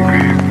lòng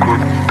vì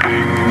cuộc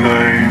tình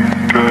này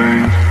đầy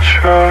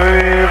trái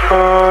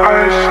vơi.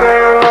 Ai sẽ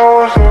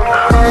lau giọt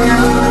khăn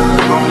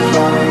dòng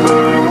dòng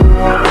đời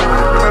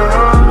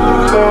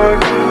mưa rơi.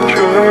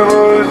 Trời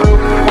ơi giấc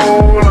vô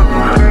lặng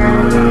im.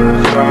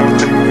 Sao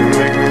tình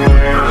mình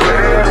này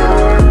dễ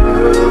thôi.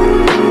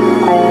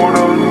 Cô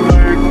đơn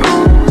này cứ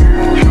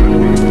trên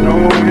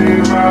đôi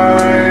vai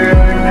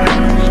anh.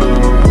 Giờ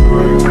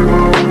người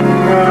thương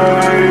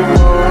ai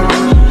mất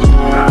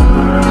rồi.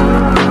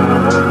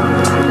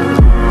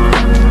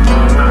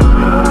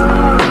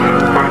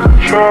 Và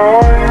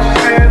cho anh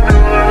xin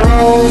đừng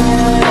lâu.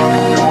 Nỗi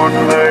buồn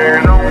này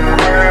đông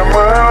về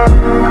mất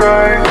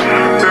cay.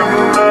 Đêm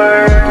nay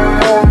anh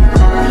muốn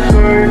ngủ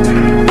say.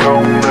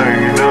 Lòng này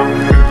nằm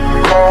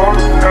đừng có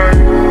anh.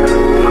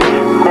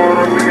 Có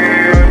đôi khi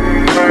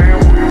anh thấy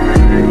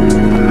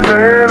mình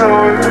thế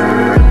thôi.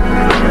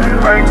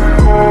 Anh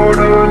cô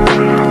đơn,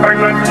 anh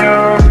là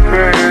nhớ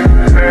về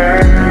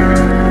em.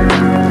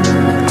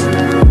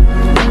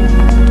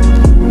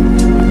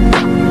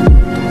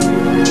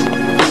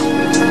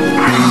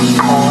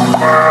 Cô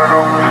qua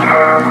đông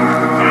tháng,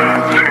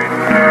 xin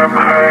em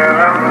hãy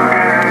lắng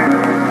nghe.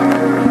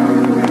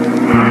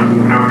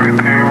 Nơi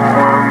tim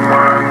hoang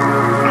mang,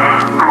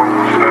 không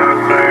gian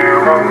này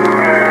vắng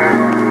nghe.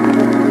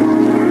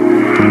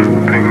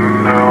 Tình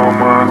nào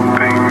mà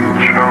tình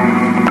chẳng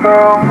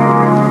đắng,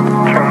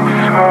 chẳng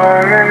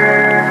say.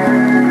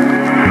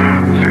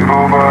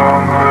 Rượu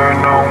vào người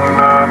nồng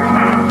nàn,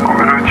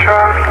 cội đôi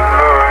chát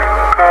lời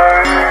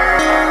cay.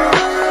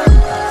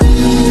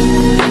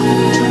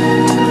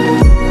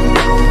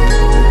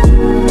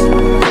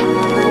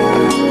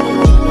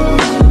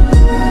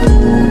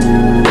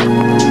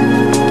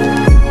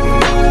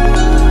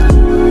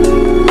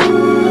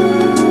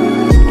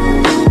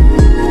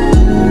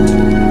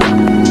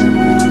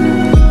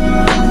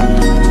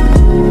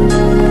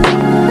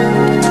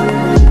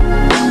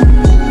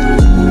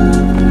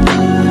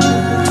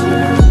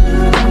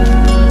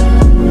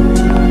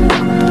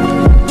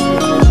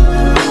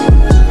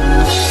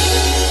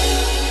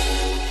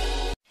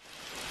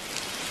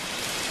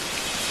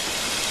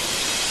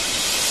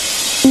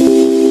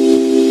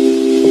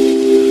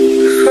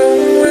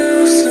 Không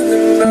yêu xin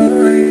đừng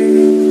nói.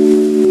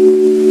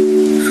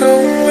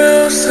 Không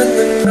yêu xin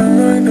đừng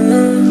nói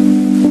nữa.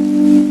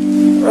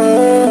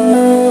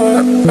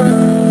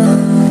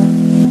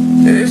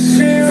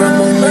 Và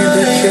một mình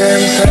tôi cho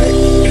em thấy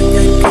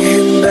những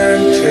kia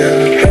đang chờ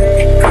em.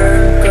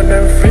 Còn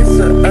đang phía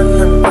giờ anh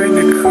làm quên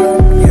được không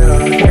nhờ.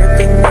 Nghe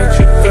từng ngày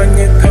chưa có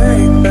như thế,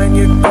 ta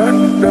như tốt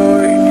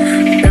đôi.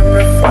 Em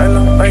đã phải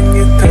lòng anh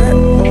như thế,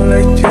 ô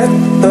lại chết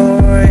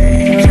tôi.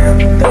 Chết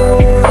tôi,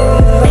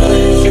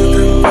 yêu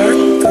thương mất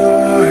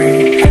tôi.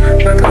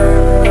 Lần nào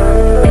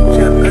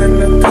chẳng anh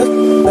đã thích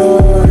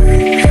tôi.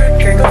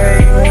 Càng ngày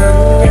ngân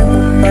nghe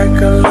một bài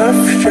ca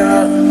love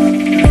song.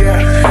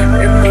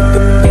 Em một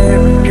tâm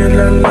niệm như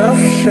là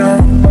love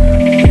song.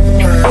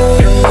 Nhưng mà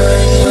em lại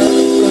ngỡ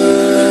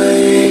lời.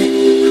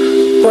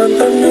 Quan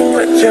tâm nhưng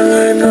lại chẳng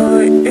ai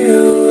nói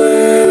yêu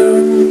em.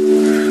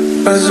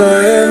 Và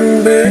rồi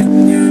em biết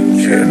những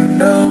chuyện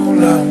đau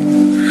lòng.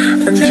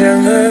 Anh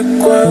chẳng hề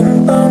quan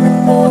tâm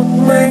một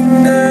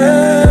mình em.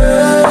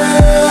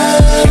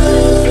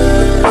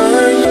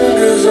 Nói những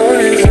điều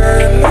dối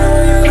gian.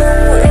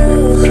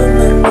 Không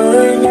nên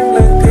nói những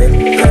lời thiết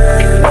tha.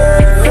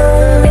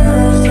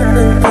 Không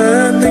nên thế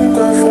tình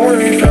quá vội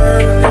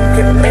vàng. Em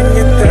kiện anh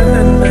như thế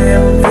lần này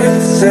em viết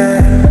ra.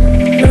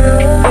 Nếu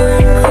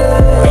anh không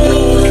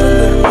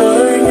nên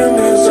nói những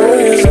điều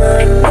dối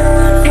gian.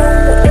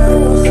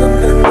 Không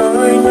nên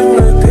nói những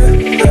lời thiết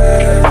tha.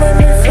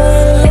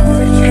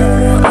 Vì chiều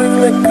nào anh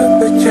lại cứ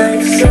phải chạy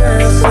xa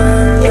xa.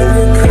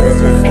 Những thứ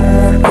rồi không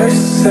một cách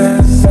xa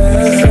xa.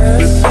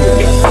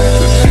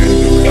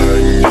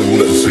 Anh nhưng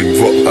lại dính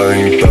vào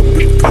anh. Ta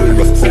biết thương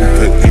là không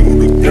thể yêu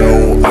được nhau.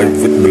 Anh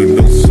vẫn đứng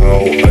đằng sau.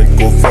 Anh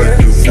có phải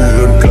yêu vui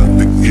hơn cả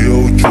tình yêu.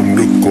 Chúng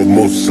được có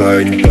màu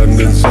xanh. Ta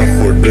nên ra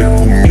khỏi đây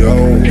cùng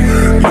nhau.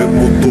 Lên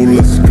mô tô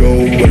let's go.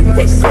 Mấy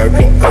bạn gái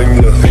bảo anh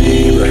là hư.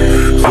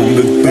 Không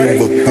nên tin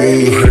vào tư.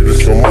 Hay là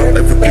sau mắt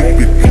anh phải keep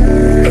it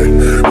cool.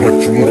 Mà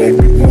chúng nó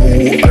bị ngu.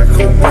 Anh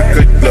không biết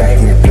cách làm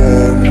cùng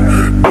con.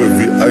 Bởi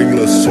vì anh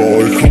là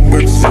sói. Không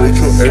biết dối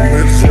cho em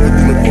biết dối.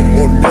 Là một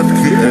ngon nhất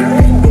khi em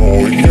bị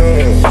đói nhá.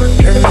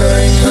 Em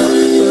lại ngỡ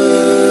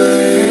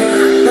lời.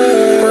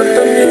 Quan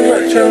tâm nhưng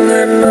lại chẳng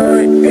ai nói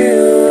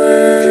yêu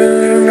em.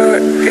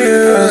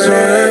 Và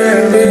rồi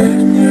em biết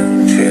những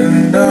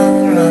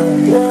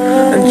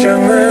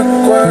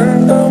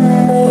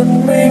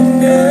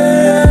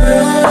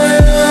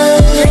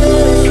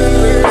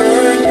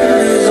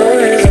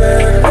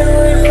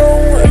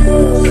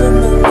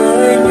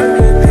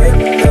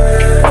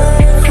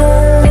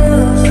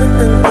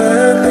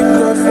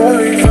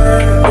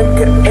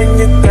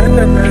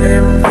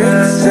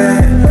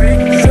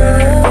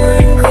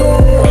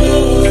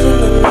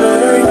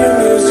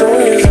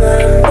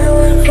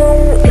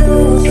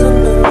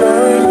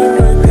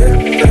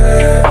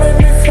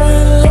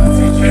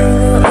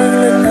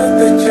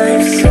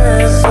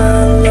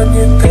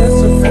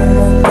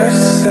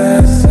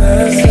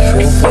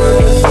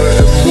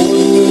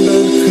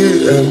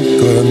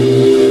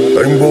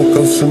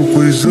em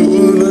quỳ giữ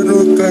lấy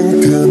đôi cánh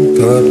thiên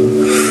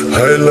thần,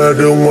 hay là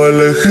điều ngoài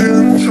lệ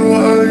khiến cho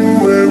anh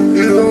mềm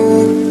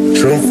yếu?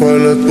 Chẳng phải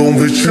là tùng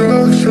vì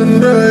chắc chân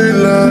đây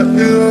là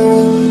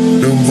yêu.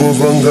 Đừng vội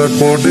vàng gạt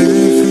bỏ đi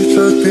khi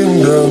trái tim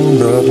đang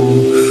đập,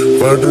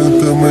 và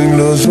đừng tự mình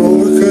lừa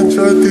dối khiến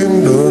trái tim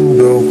đơn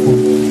độc.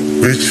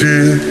 Vì chỉ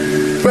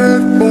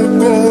biết bao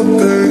có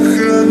thể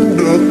khiến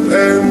được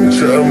em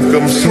chạm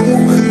cảm xúc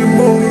khi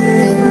môi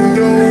cùng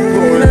nhau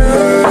gọi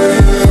tên.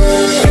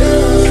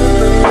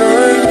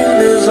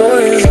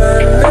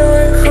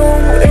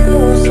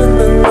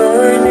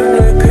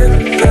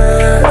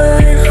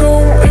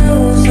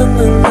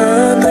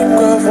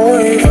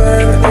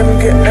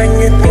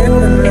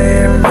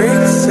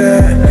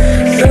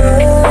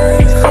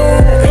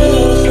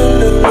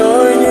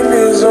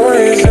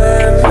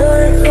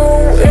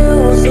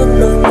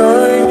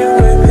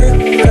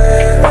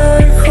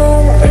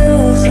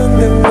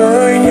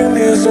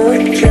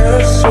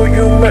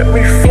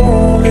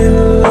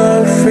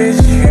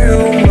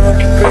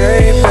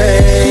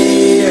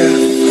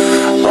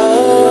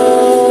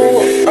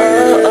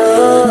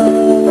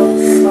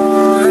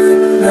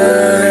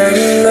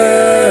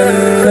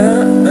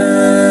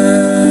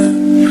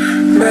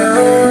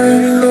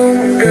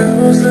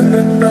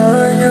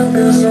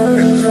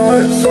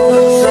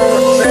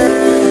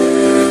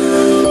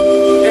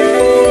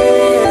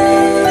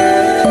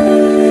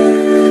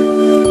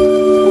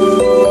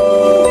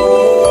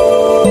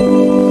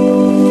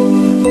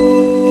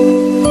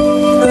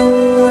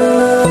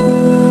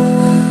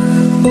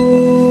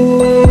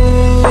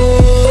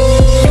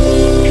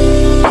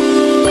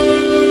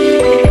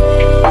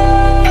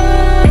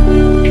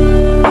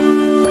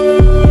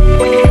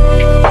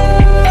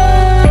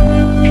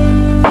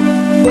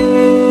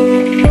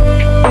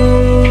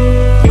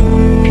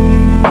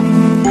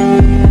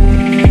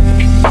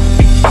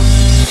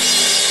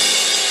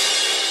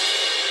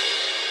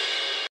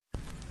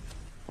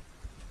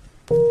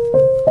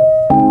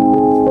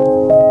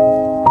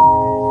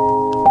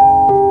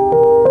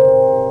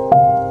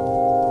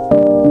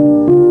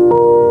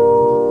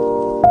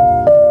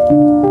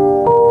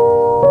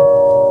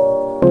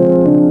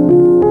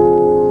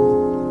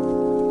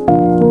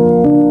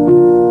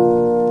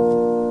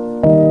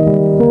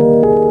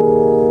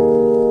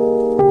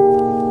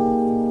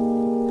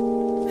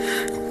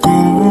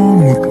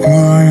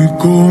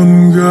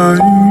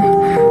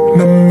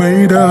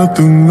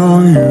 từng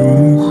nói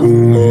yêu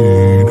không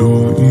hề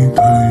đổi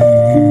thay,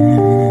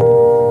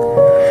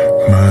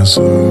 mà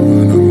giờ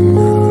nằm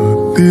ngờ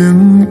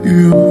tiếng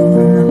yêu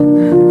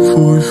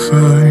phôi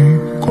phai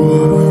quá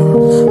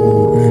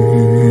vội,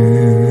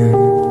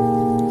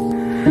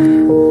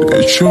 để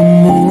cho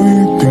mối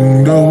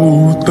tình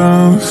đầu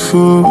ta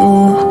vỡ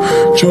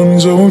chôn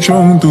giấu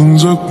trong từng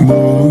giấc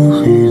mơ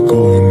khi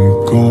còn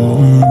có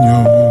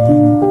nhau.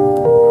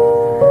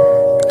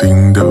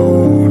 Tình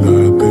đầu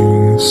là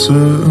tình dở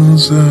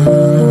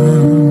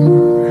dang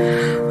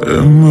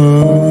em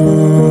ơi,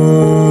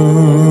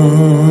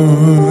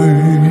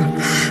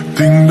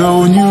 tình đầu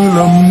như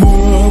là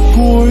mưa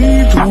cuối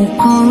thu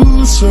cứ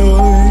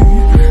rơi,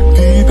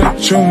 tí tách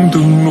trong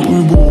từng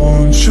nỗi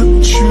buồn chất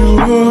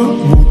chứa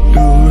một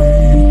đời.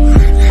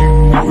 Khi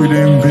mỗi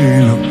đêm về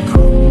lặng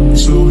thầm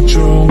sâu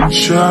trong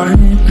trái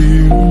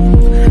tim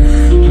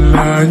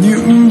là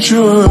những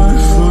trời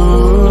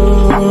vơi.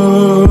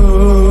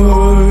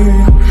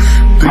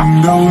 Tình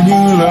đầu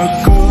như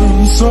là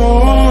cơn gió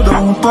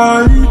đông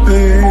tái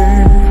tê,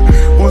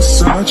 buốt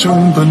giá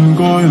trong tận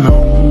gói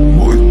lòng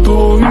mỗi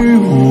tối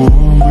hùa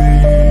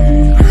về,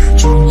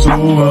 chôn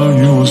giấu bao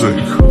nhiêu dậy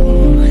khờ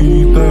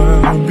khi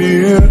ta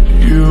biết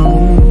yêu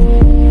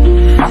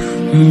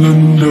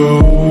lần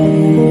đầu.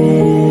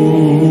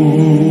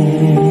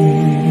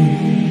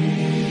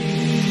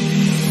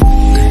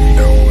 Tình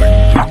đầu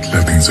anh biết là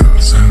tình dở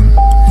dang,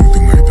 nhưng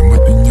từng ngày ta mất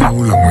đến nhau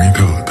lòng anh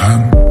thở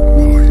than.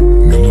 Bởi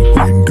nếu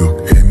mà quên được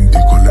em thì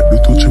có lẽ đôi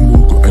thuốc trên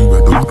môi của anh và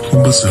đốt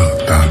không bao giờ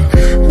tàn.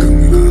 Từng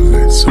là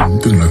lệ sống,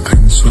 từng là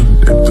thanh xuân,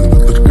 em từng là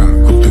tất cả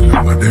không thể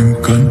nào mà đem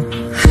cân.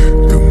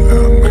 Từng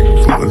là mảnh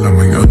vỡ làm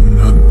anh ân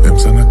hận, em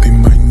ra nát tim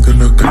anh gần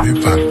ở cả đến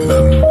vạn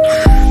lần.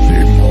 Để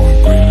em hỏi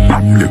quên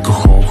em liệu có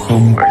khó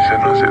không, anh sẽ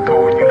nói dễ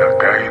thôi như là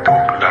cái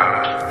thuốc lạ.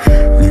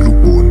 Những lúc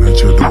buồn anh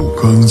chưa đủ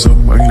cơn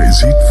dâm, anh lại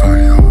rít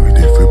phải hơi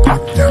để vơi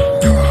bớt nhạt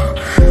nhòa.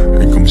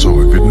 Anh không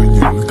giỏi viết nỗi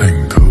nhớ thành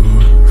thơ,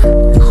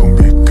 nhưng không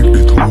biết cách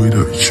để thôi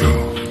đợi chờ.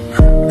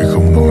 Anh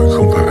không nói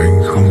không phải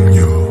anh không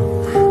nhớ,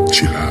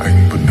 chỉ là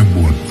anh vẫn đang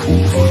buồn vu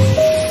vơ.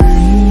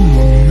 Đến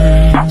một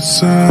ngày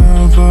xa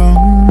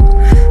vắng,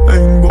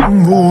 anh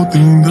bỗng vô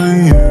tình thấy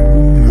em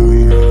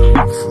nơi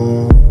hàng phố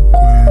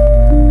quen.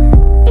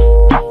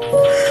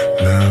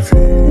 Là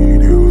vì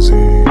điều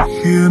gì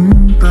khiến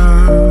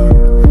ta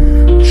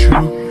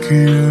trước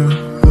kia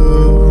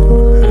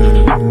hứa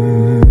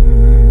hẹn.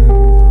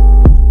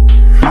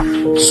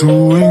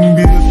 Dù anh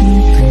biết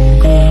tình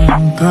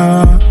còn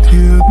tha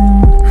thiết,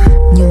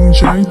 nhưng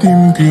trái tim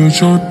kia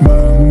chót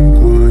mang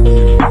qua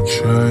nhiều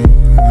trái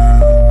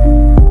ngang.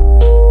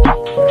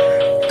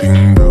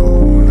 Tình đầu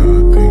là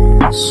tình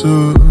dở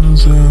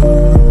dang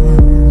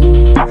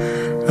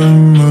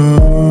em ơi.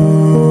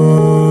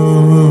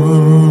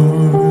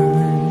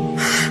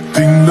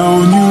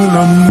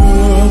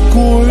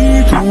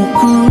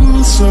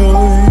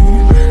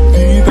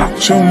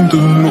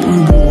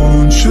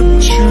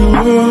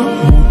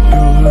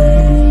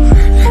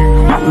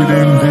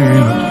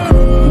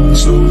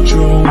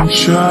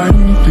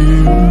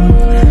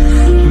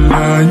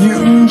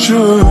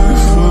 trời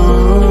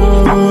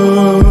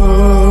vơi.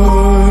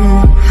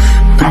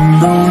 Tình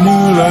đâu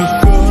như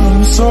là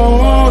cơn gió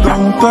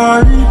đang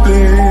tái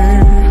tê,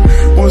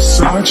 buốt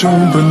giá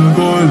trong tận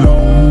cõi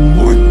lòng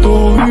mỗi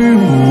tối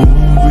ngủ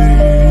về,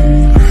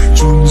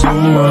 chôn giấu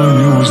bao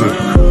nhiêu giận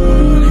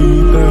hờn khi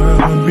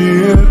ta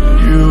biết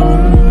yêu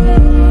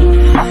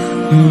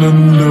lần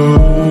đầu.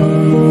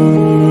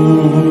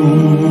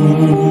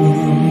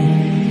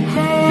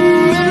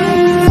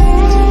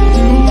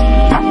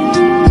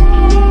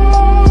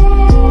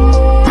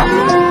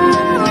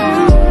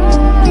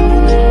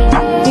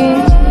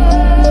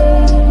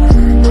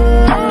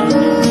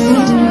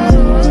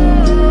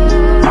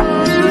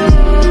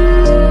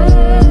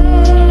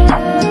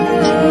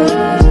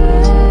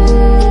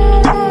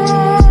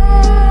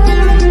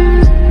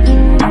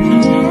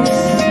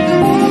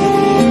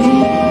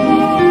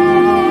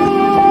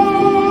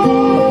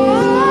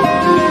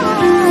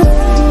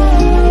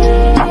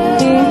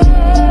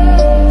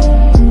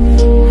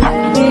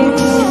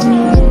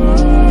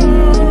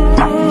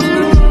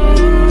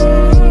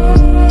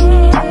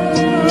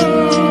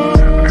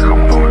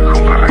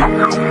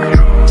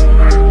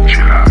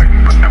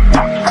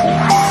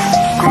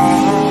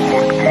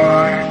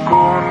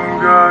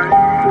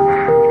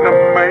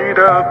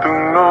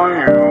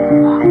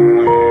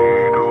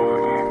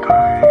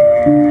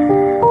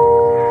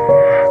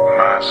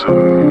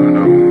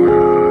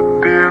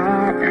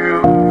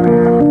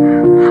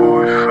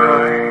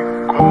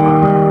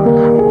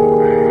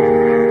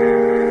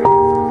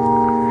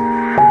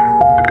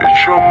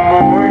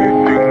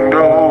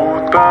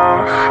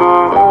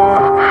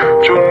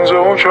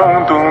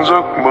 Trong từng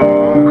giấc mơ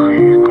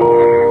khi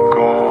còn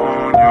có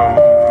nhau,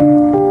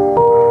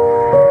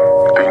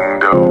 tình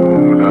đâu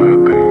là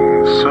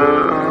tình dở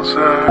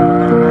dang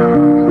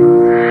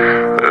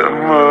em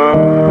ơi.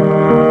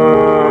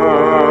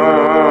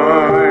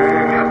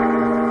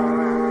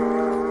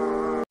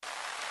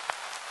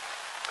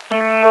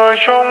 Nhìn người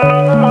trong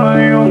nắng mai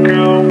yêu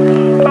kiều,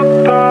 tóc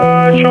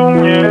ta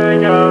trong nhẹ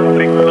nhàng,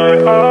 tình lại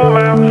ấm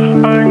em,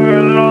 anh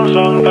nguyện luôn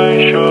giang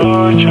tay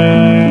chờ che.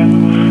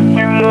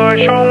 Nhìn người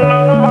trong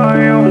nắng mai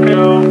yêu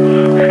kiều,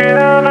 khiến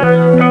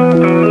anh tương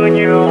tự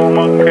nhiều,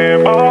 mặc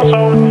kệ bão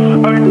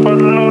giông, anh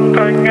vẫn luôn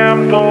cạnh em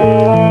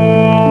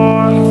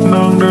thôi.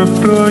 Nàng đẹp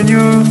tươi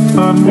như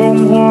ngàn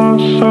bông hoa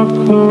sắc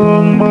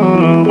hương mơ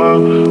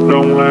màng,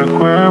 đồng lại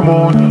khóe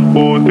môi,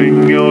 vô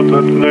tình yêu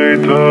thật ngây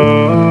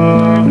thơ.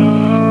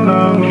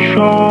 Nàng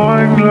cho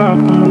anh lạc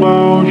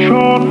vào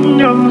chốn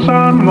nhân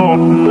gian ngọt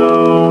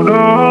ngào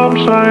đắm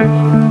say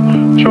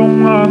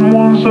trong ngàn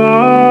muôn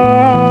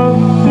giấc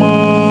mơ.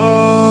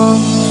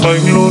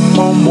 Anh luôn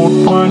mong một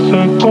mai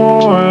sẽ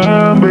có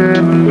em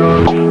bên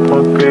đời,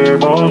 mặc kệ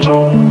bão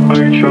giông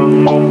anh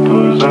chẳng mong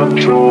thời gian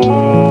trôi.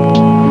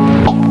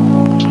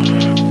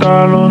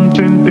 Ta luôn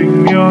tin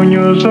tình yêu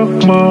như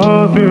giấc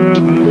mơ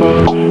tuyệt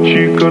vời,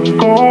 chỉ cần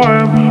có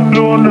em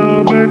luôn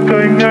ở bên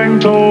cạnh anh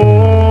thôi.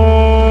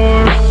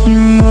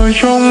 Nhìn người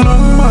trong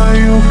nắng mai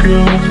yêu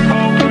kiều,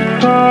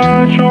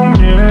 ta trong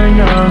nhẹ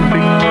nhàng,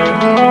 tình lại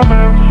ấm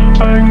em,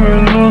 anh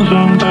nguyện luôn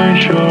giang tay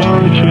chờ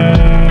che.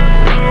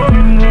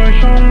 Nhìn người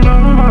trong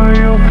nắng mai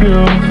yêu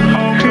kiều,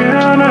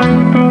 khiến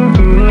anh tương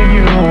tự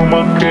nhiều,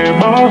 mặc kệ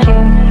bão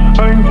giông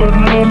anh vẫn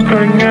luôn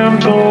cạnh em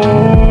thôi.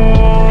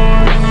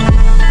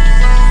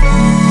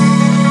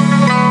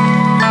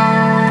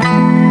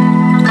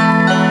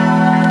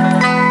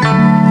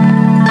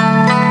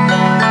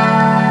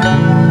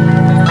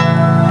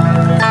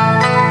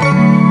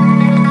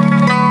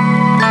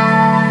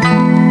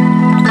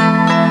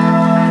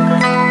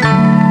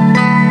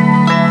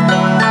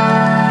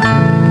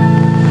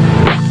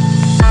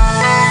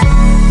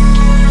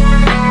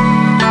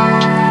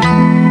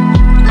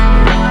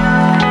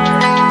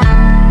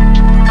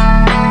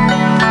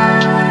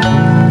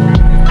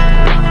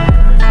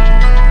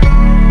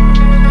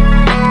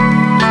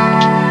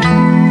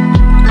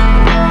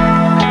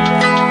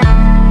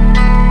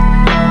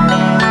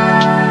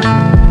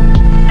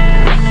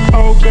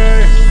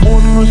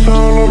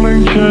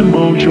 Trên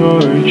bầu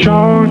trời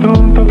trao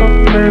thương ta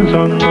thắp lên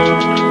rằng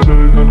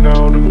lời ngọt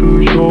ngào đừng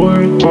từ chối,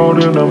 bao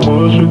đêm nằm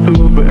mơ suy tư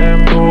về em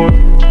thôi.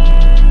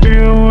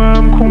 Yêu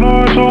em không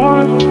nói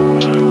dối,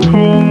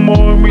 thương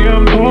môi miệng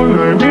em thôi,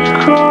 người biết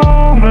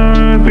không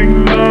này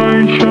tình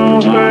ai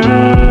cho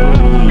em.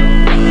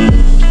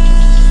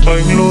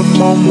 Anh luôn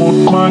mong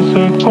một mai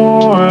sẽ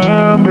có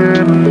em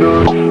bên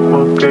đời,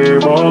 mặc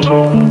kệ bão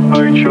giông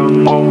anh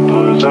chẳng mong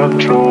thời gian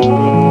trôi.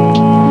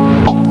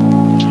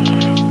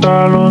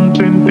 Ta luôn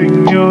tin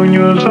tình yêu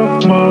như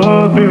giấc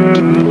mơ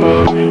tuyệt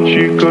vời,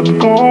 chỉ cần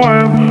có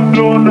em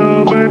luôn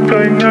ở bên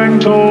cạnh anh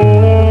thôi.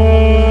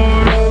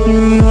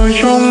 Nhìn người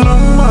trong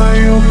nắng mai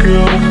yêu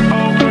kiều,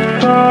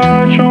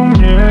 ta trong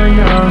nhẹ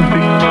nhàng,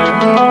 tình lại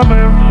ấm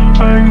em,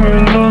 anh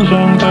nguyện luôn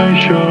giang tay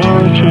chờ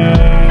che.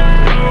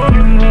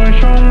 Nhìn người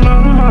trong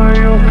nắng mai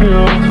yêu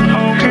kiều,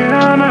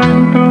 khiến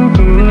anh tương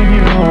tự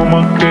nhiều,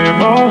 mặc kệ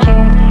bão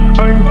giông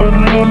anh vẫn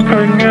luôn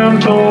cạnh em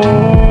thôi.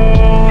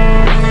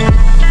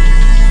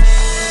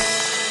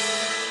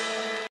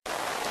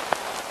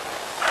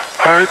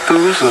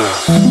 24 giờ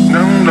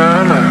nắng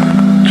đã là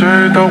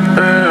trái tóc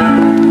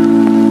em.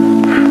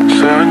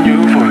 Giá như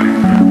vậy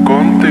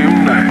con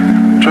tim này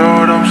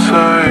cho đắm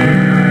say.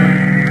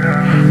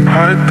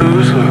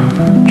 24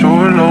 giờ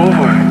trôi lâu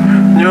vậy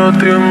nhớ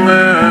tiếng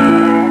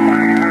em.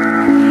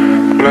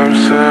 Làm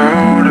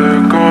sao để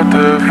có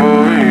thể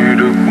với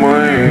được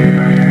mây.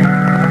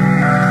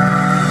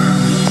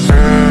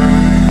 Em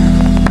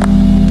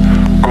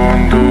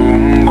còn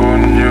thương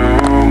còn nhớ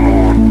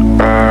một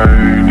ai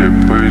để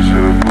bây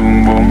giờ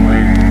vương bóng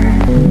hình.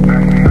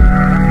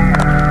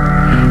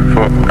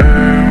 Và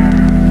em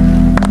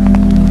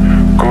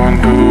còn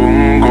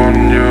thương còn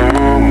nhớ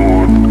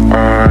một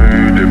ai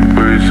để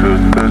bây giờ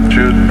ta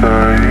chia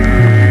tay.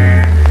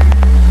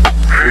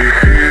 Vì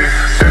khi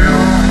yêu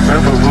em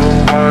phải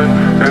vương vai,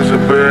 em sẽ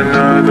bên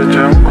ai ta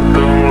chẳng có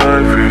tương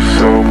lai. Vì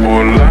sao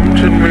buồn lắm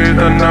trên mi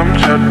ta nắm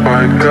chặt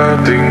bài ca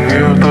tình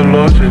yêu ta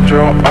lỡ dành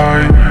cho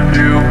ai.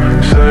 You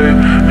say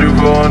you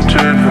gone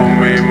trên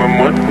for me mà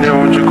mất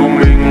nhau chứ cũng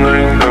mình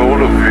anh đâu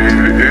là vì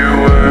yêu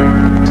em.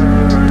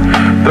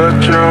 Ta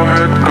trao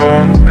hết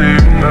con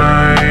tim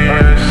này.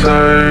 I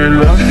say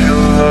love you,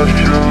 love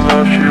you,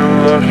 love you,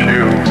 love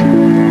you.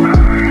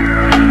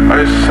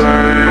 I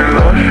say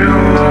love you,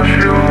 love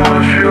you,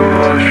 love you,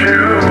 love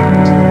you.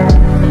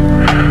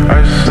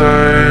 I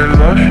say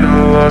love you,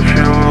 love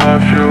you,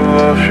 love you,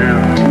 love you.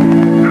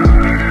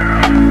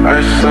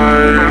 I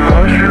say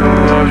love you,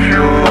 love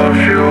you,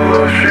 love you,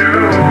 love you.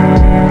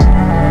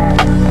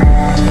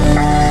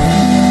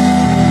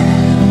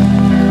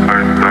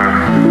 Hai ta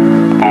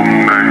hôm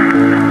nay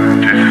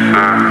chỉ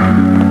xa.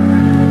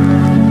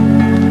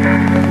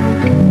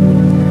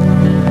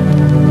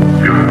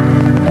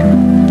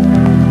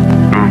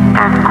 Ước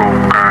ta câu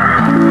ca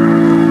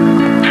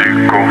chỉ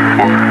còn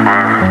phôi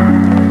pha.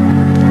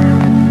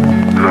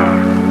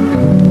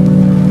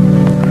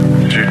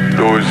 Chỉ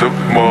đôi giấc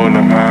mơ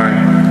làm hai.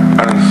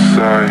 Anh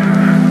sai,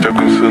 chắc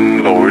cần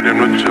xin lỗi đem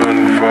nó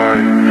trên vai.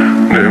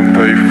 Nếu em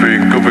thấy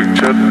phiền cứ việc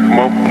trách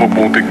móc, mà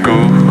buồn thì cứ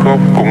khóc,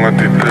 còn anh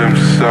thì thêm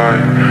sai.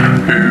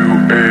 Yêu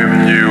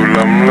em nhiều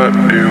lắm là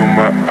điều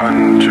mà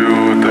anh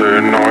chưa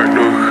thể nói.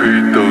 Đôi khi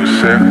tự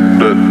xác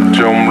định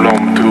trong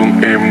lòng thương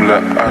em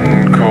là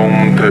anh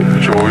không thể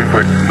chối.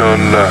 Vậy nên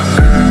là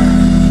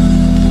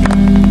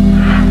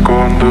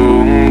con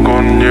thương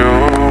con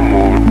nhớ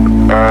một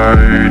ai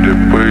để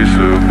bây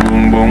giờ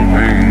vương bóng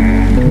hình.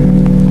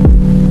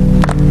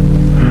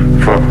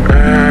 Và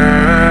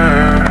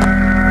em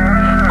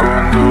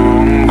con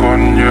thương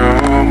con nhớ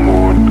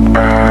một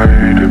ai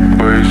để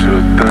bây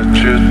giờ ta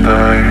chia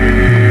tay.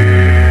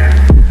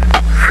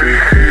 Vì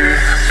khi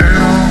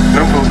yêu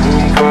nắm vào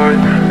vương vai,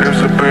 em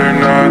sẽ bên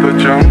ai ta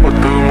chẳng có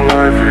tương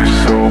lai. Vì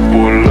sao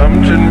buồn lắm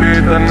trên mi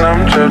ta nắm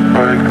chặt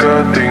bài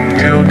ca tình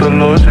yêu ta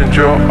lỡ dành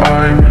cho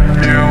ai.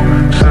 You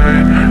say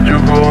you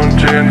gone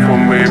trên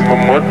for me mà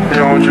mất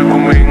nhau chứ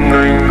cũng mình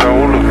anh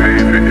đâu là vì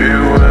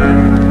yêu em.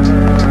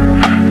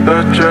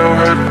 Ta trao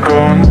hết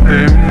con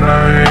tim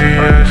này.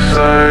 I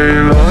say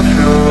love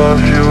you,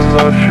 love you,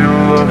 love you,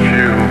 love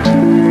you.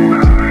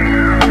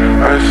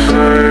 I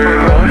say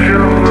love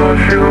you,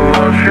 love you,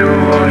 love you,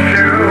 love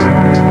you.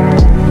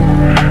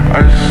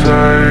 I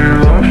say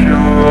love you,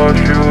 love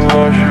you,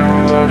 love you,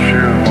 love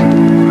you.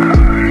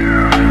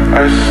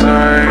 I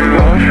say